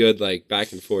pretty good like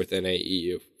back and forth NA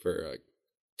EU for a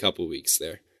couple weeks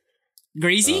there.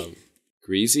 Greasy?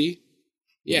 Greasy?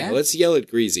 Yeah, let's yell at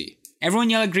Greasy. Everyone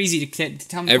yell at Greasy to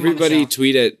tell him to Everybody come on the show.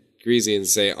 tweet at Greasy and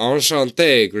say,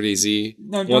 "Enchanté, Greasy."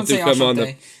 No, don't say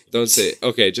enchanté. Don't say,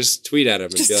 okay, just tweet at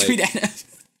him and be like,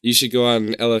 you should go on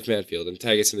LF Manfield and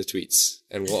tag us in the tweets,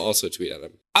 and we'll also tweet at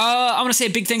him. I want to say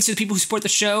a big thanks to the people who support the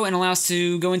show and allow us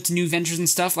to go into new ventures and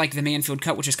stuff, like the Manfield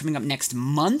Cut, which is coming up next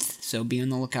month, so be on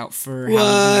the lookout for how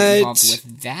I'm get involved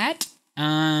with that.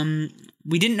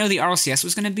 We didn't know the RLCS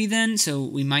was going to be then, so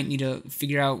we might need to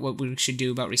figure out what we should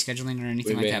do about rescheduling or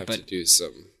anything like that. We may have to do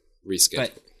some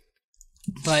rescheduling.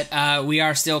 But we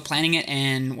are still planning it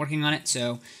and working on it,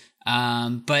 so...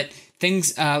 but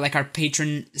things like our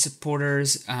patron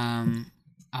supporters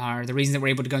are the reason that we're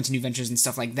able to go into new ventures and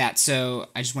stuff like that. So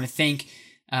I just want to thank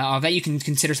all that. You can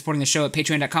consider supporting the show at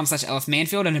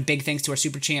patreon.com/LFManfield. And a big thanks to our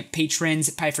super champ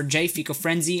patrons, Piper J, Fecal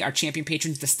Frenzy, our champion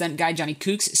patrons, The Stunt Guy, Johnny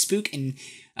Kooks, Spook, and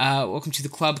welcome to the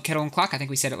club, Kettle and Clock. I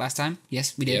think we said it last time.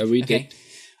 Yes, we did. Yeah, we did.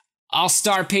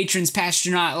 All-star patrons,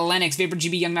 Pastronaut, Lennox, Vapor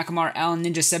GB, Young Makamar, L,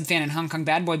 Ninja Sebfan, and Hong Kong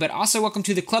Bad Boy. But also welcome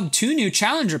to the club 2 new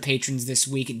challenger patrons this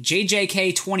week,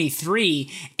 JJK23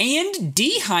 and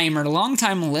Deheimer,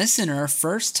 longtime listener,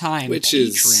 first-time Which patron.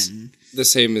 Is the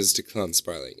same as Declan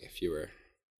Sparling, if you were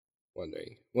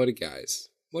wondering. What a guys.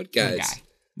 What a guys.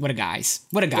 What a guys.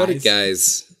 What a guys. What a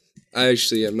guys. I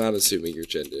actually am not assuming your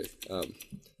gender.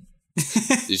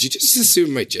 Did you just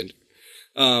assume my gender?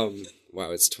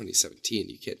 Wow, it's 2017.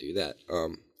 You can't do that.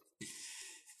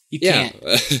 You can't.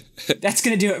 That's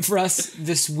going to do it for us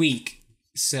this week.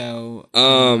 So,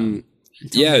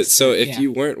 if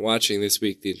you weren't watching this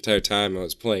week the entire time, I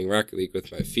was playing Rocket League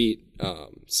with my feet.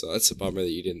 So that's a bummer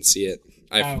that you didn't see it.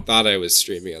 I thought I was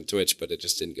streaming on Twitch, but it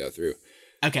just didn't go through.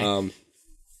 Okay.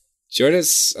 Join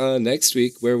us next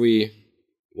week where we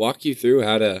walk you through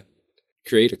how to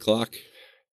create a clock.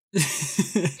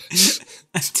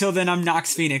 Until then, I'm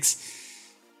Knox Phoenix.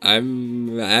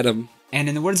 I'm Adam. And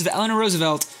in the words of Eleanor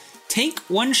Roosevelt, take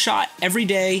one shot every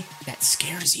day that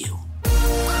scares you.